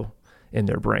blood flow in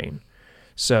their brain.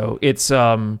 So it's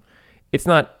not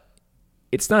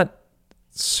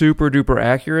super duper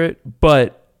accurate,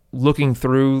 but looking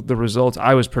through the results,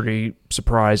 I was pretty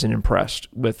surprised and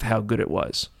impressed with how good it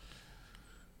was.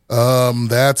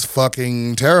 That's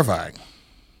fucking terrifying.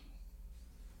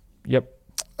 Yep.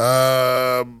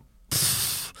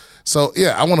 So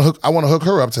yeah, I want to hook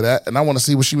her up to that, and I want to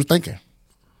see what she was thinking.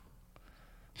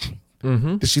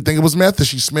 Mm-hmm. Did she think it was meth? Did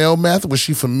she smell meth? Was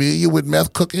she familiar with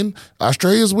meth cooking?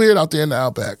 Australia's weird out there in the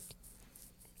outback.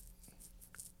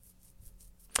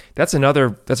 That's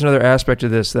another aspect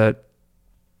of this that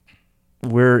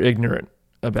we're ignorant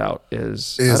about. I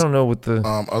don't know what the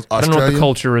I don't know what the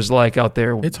culture is like out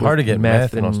there. It's hard to get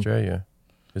meth in Australia,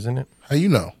 isn't it? How you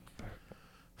know?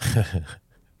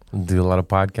 Do a lot of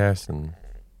podcasts and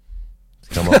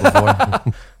come up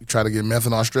before. You try to get meth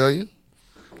in Australia?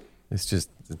 It's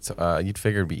you'd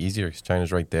figure it'd be easier because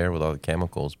China's right there with all the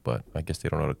chemicals, but I guess they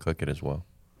don't know how to cook it as well.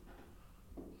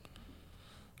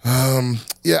 I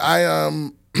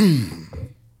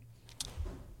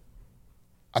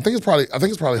think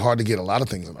it's probably hard to get a lot of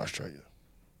things in Australia.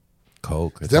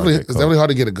 Coke. It's definitely hard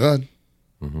to get a gun.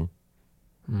 Mm-hmm.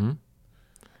 Mm-hmm.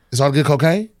 It's hard to get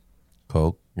cocaine?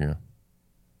 Coke, yeah.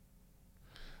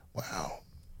 Wow.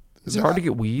 Is it hard to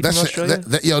get weed in Australia?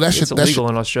 It's illegal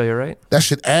in Australia, right? That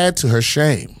should add to her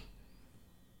shame.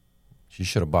 She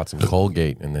should have bought some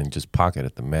Colgate and then just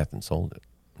pocketed the meth and sold it.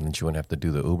 And then she wouldn't have to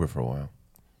do the Uber for a while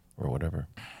or whatever.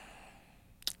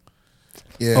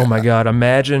 Yeah. Oh my God!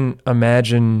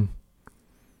 Imagine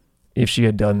if she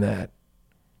had done that.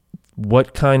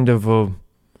 What kind of a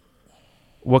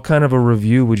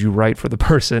review would you write for the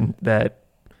person that?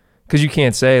 Because you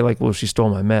can't say like, "Well, she stole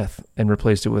my meth and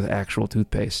replaced it with actual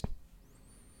toothpaste."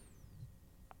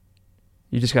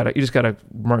 You just gotta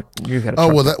mark. You gotta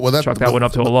chalk that one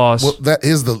up to a loss. Well, that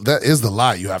is the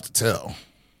lie you have to tell.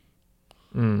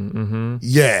 Mm-hmm.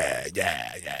 Yeah.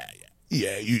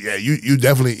 You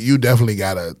definitely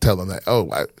gotta tell them that.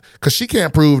 Oh, because she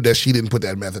can't prove that she didn't put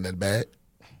that meth in that bag.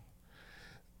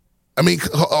 I mean,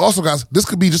 also, guys, this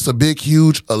could be just a big,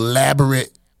 huge,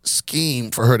 elaborate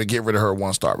scheme for her to get rid of her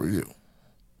 1-star review.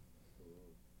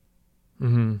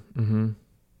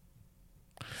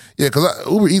 Yeah, because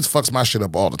Uber Eats fucks my shit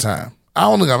up all the time. I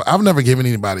don't think I've never given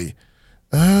anybody.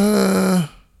 I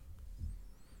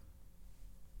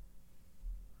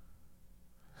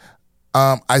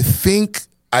think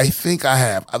I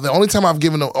have. The only time I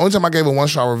gave a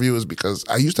 1-star review is because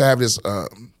I used to have this.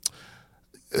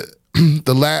 In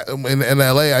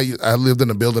LA, I lived in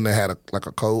a building that had a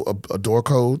door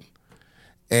code,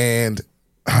 and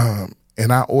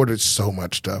I ordered so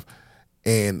much stuff,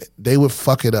 and they would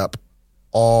fuck it up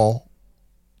all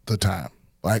the time.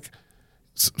 Like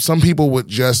some people would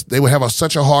they would have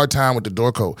such a hard time with the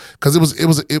door code because it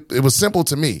was simple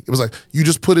to me. It was like you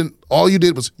just put in, all you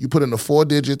did was you put in the 4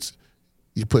 digits,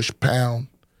 you push pound,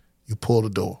 you pull the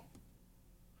door,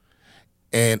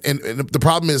 and the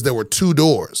problem is there were 2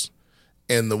 doors.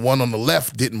 And the one on the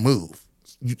left didn't move.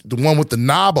 The one with the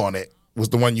knob on it was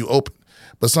the one you opened.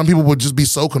 But some people would just be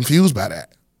so confused by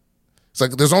that. It's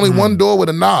like there's only one door with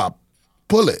a knob.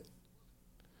 Pull it.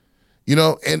 You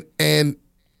know, and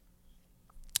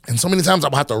so many times I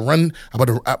would have to run.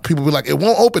 People would be like, it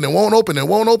won't open, it won't open, it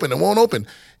won't open, it won't open.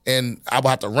 And I would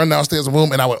have to run downstairs the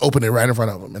room and I would open it right in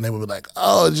front of them. And they would be like,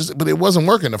 but it wasn't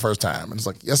working the first time. And it's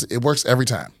like, yes, it works every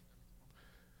time.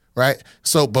 Right?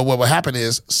 So, but what would happen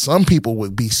is some people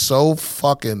would be so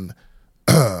fucking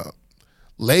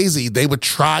lazy, they would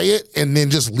try it and then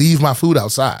just leave my food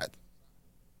outside.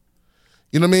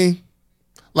 You know what I mean?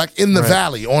 Like in the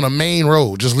valley on a main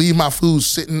road, just leave my food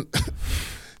sitting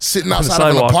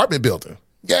outside of an apartment building.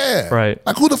 Yeah. Right.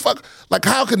 Like who the fuck, like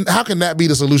how can that be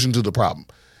the solution to the problem?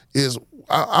 Is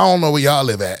I don't know where y'all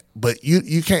live at, but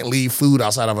you can't leave food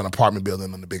outside of an apartment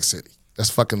building in the big city.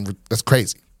 That's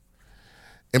crazy.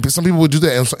 And some people would do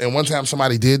that. And one time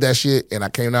somebody did that shit and I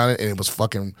came down and it was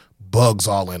fucking bugs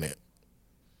all in it.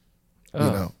 You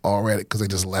know, already, because they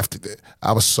just left it there.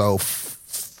 I was so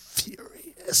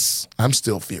furious. I'm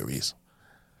still furious.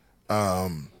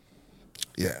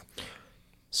 Yeah.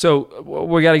 So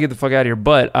we got to get the fuck out of here.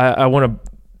 But I want to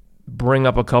bring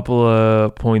up a couple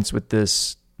of points with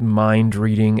this mind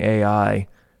reading AI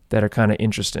that are kind of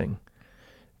interesting.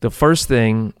 The first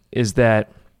thing is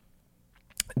that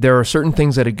there are certain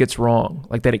things that it gets wrong,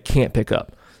 like that it can't pick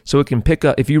up. So it can pick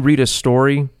up, if you read a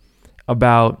story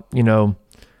about, you know,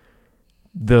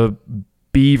 the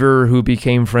beaver who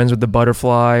became friends with the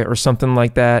butterfly or something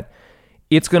like that,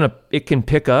 it can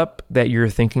pick up that you're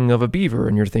thinking of a beaver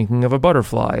and you're thinking of a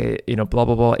butterfly, you know, blah,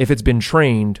 blah, blah, if it's been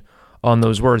trained on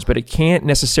those words. But it can't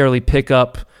necessarily pick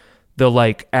up the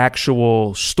like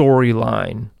actual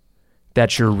storyline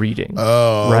that you're reading.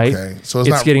 Oh, right? Okay. So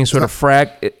it's getting sort of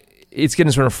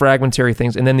fragmentary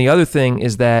things. And then the other thing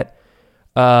is that,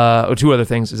 or 2 other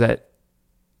things is that,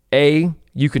 A,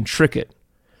 you can trick it.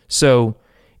 So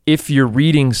if you're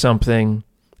reading something,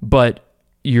 but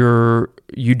you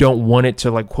don't want it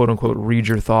to like quote unquote read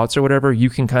your thoughts or whatever, you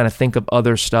can kind of think of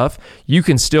other stuff.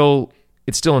 It's still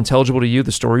intelligible to you,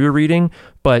 the story you're reading,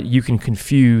 but you can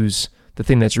confuse the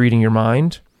thing that's reading your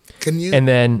mind. Can you? And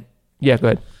then, yeah, go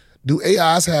ahead. Do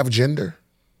AIs have gender?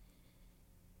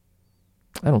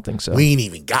 I don't think so. We ain't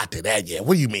even got to that yet.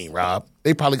 What do you mean, Rob?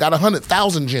 They probably got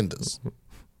 100,000 genders.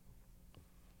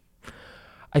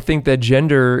 I think that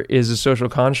gender is a social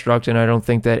construct, and I don't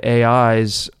think that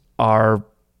AIs are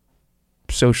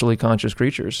socially conscious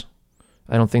creatures.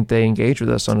 I don't think they engage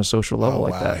with us on a social level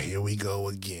like that. Here we go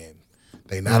again.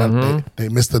 They not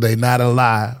they not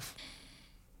alive.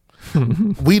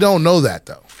 We don't know that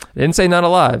though. They didn't say not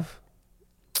alive.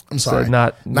 I'm sorry.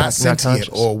 Not sentient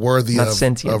or worthy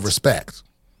of respect.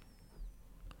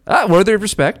 Worthy of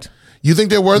respect. You think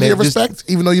they're worthy of respect,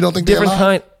 even though you don't think they're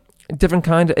alive?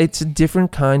 It's a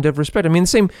different kind of respect. I mean,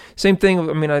 the same thing.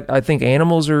 I mean, I think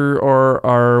animals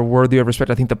are worthy of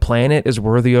respect. I think the planet is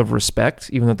worthy of respect,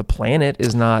 even though the planet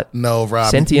is not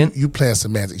sentient. You playing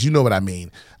semantics. You know what I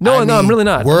mean. No, I'm really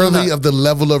not. Worthy of the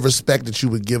level of respect that you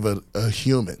would give a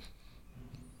human.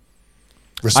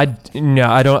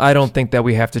 I don't think that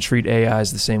we have to treat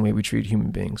AIs the same way we treat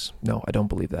human beings. No, I don't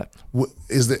believe that.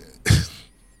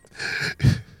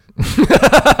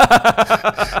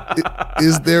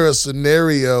 Is there a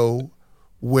scenario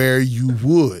where you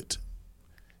would?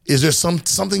 Is there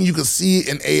something you could see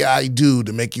an AI do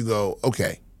to make you go,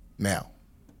 okay, now?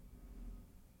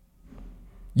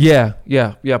 Yeah,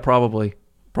 probably.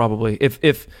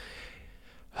 If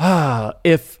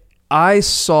I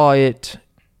saw it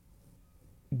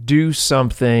do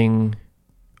something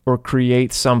or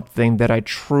create something that I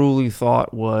truly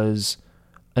thought was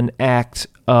an act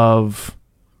of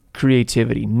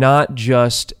creativity, not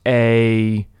just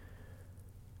a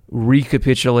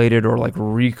recapitulated or like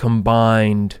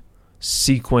recombined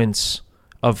sequence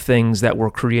of things that were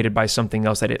created by something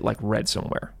else that it like read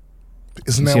somewhere.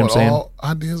 Isn't that what all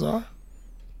ideas are?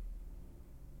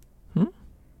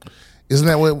 Isn't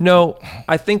that what? No,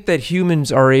 I think that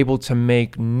humans are able to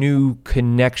make new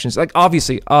connections. Like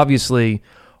obviously,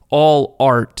 all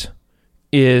art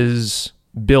is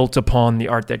built upon the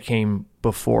art that came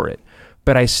before it.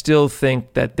 But I still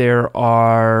think that there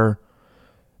are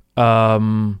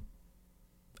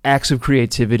acts of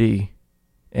creativity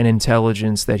and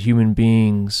intelligence that human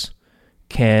beings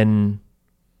can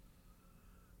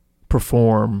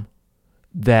perform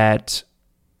that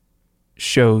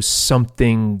shows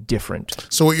something different.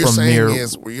 So what you're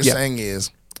saying is,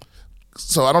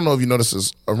 so I don't know if you notice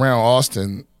this around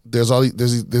Austin. There's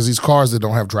these cars that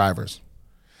don't have drivers,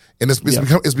 and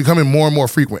it's becoming more and more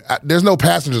frequent. There's no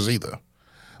passengers either,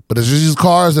 but there's just these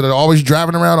cars that are always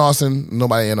driving around Austin.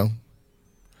 Nobody in them.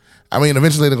 I mean,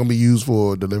 eventually they're gonna be used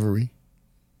for delivery,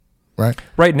 right?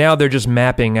 Right now they're just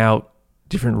mapping out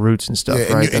different routes and stuff.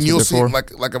 Yeah, right? And you'll see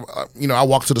I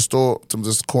walk to this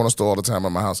corner store all the time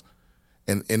at my house.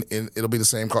 And it'll be the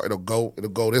same car. It'll go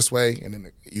this way, and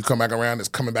then you come back around. It's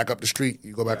coming back up the street.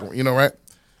 You go back, right?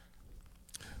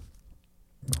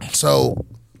 So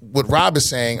what Rob is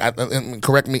saying, and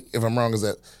correct me if I'm wrong, is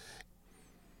that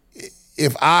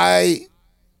if I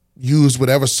use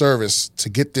whatever service to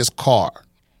get this car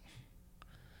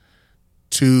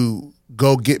to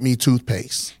go get me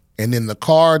toothpaste, and then the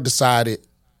car decided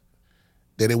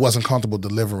that it wasn't comfortable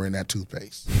delivering that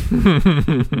toothpaste,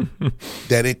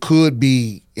 that it could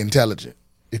be intelligent,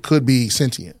 it could be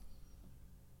sentient.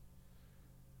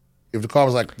 If the car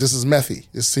was like, "This is methy.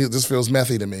 This feels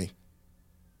methy to me."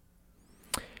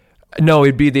 No,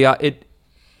 it'd be the opposite.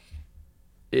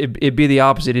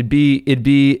 It'd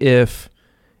be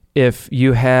if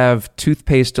you have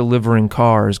toothpaste delivering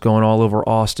cars going all over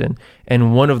Austin,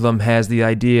 and one of them has the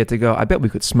idea to go, "I bet we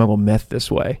could smuggle meth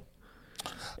this way."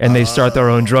 And they start their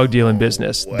own drug dealing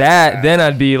business. Wow. Then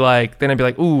I'd be like,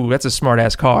 ooh, that's a smart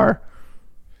ass car.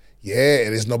 Yeah,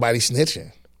 and there's nobody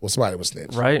snitching. Well, somebody would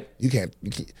snitch, right? You can't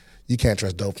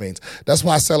trust dope fiends. That's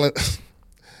why selling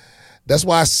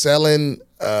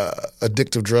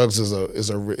addictive drugs is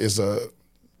a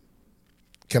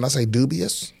can I say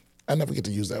dubious? I never get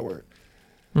to use that word.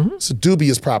 Mm-hmm. It's a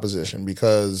dubious proposition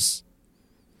because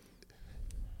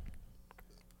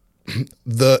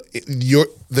the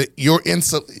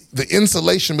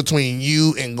insulation between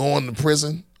you and going to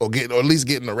prison or at least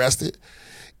getting arrested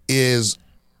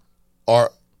are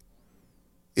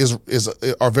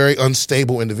very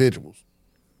unstable individuals.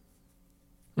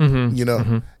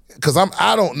 Mm-hmm. Because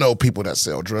I don't know people that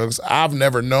sell drugs. I've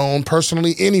never known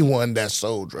personally anyone that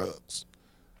sold drugs.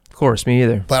 Of course, me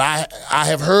either. But I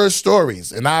have heard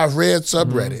stories and I've read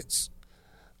subreddits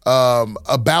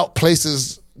about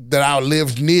places that I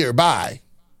lived nearby,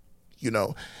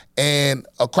 and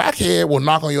a crackhead will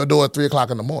knock on your door at 3:00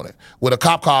 in the morning with a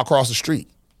cop car across the street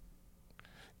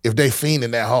if they fiending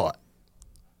that hard.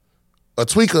 A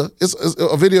tweaker, it's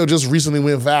a video just recently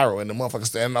went viral and the motherfucker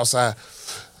standing outside.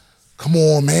 Come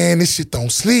on, man, this shit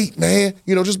don't sleep, man.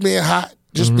 Just being hot,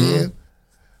 just being.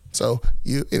 So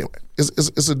anyway,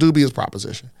 it's a dubious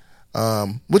proposition,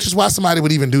 which is why somebody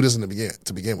would even do this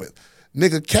to begin with.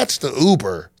 Nigga, catch the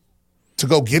Uber to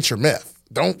go get your meth.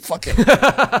 Don't fucking.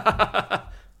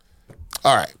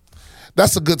 All right.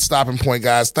 That's a good stopping point,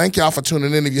 guys. Thank y'all for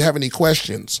tuning in. If you have any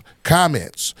questions,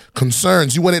 comments,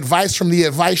 concerns, you want advice from the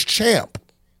advice champ,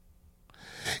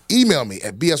 email me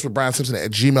at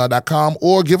bswithbriansimpson@gmail.com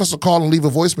or give us a call and leave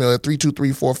a voicemail at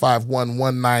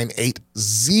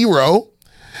 323-451-1980.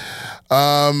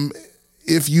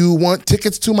 If you want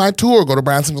tickets to my tour, go to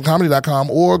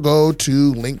briansimpsoncomedy.com or go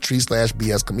to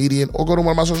linktree/BSComedian or go to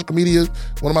one of my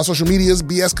social medias,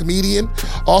 BS Comedian.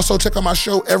 Also, check out my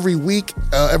show every week,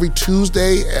 every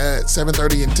Tuesday at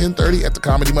 7:30 and 10:30 at the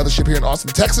Comedy Mothership here in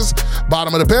Austin, Texas.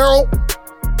 Bottom of the barrel.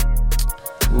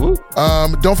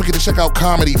 Don't forget to check out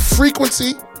Comedy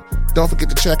Frequency. Don't forget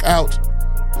to check out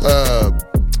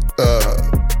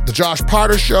the Josh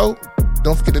Potter Show.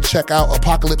 Don't forget to check out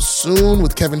Apocalypse Soon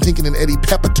with Kevin Tinkin and Eddie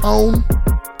Pepitone.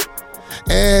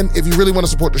 And if you really want to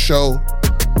support the show,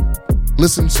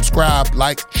 listen, subscribe,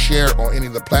 like, share on any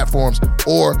of the platforms,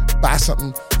 or buy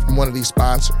something from one of these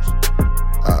sponsors.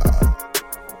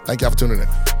 Thank y'all for tuning in.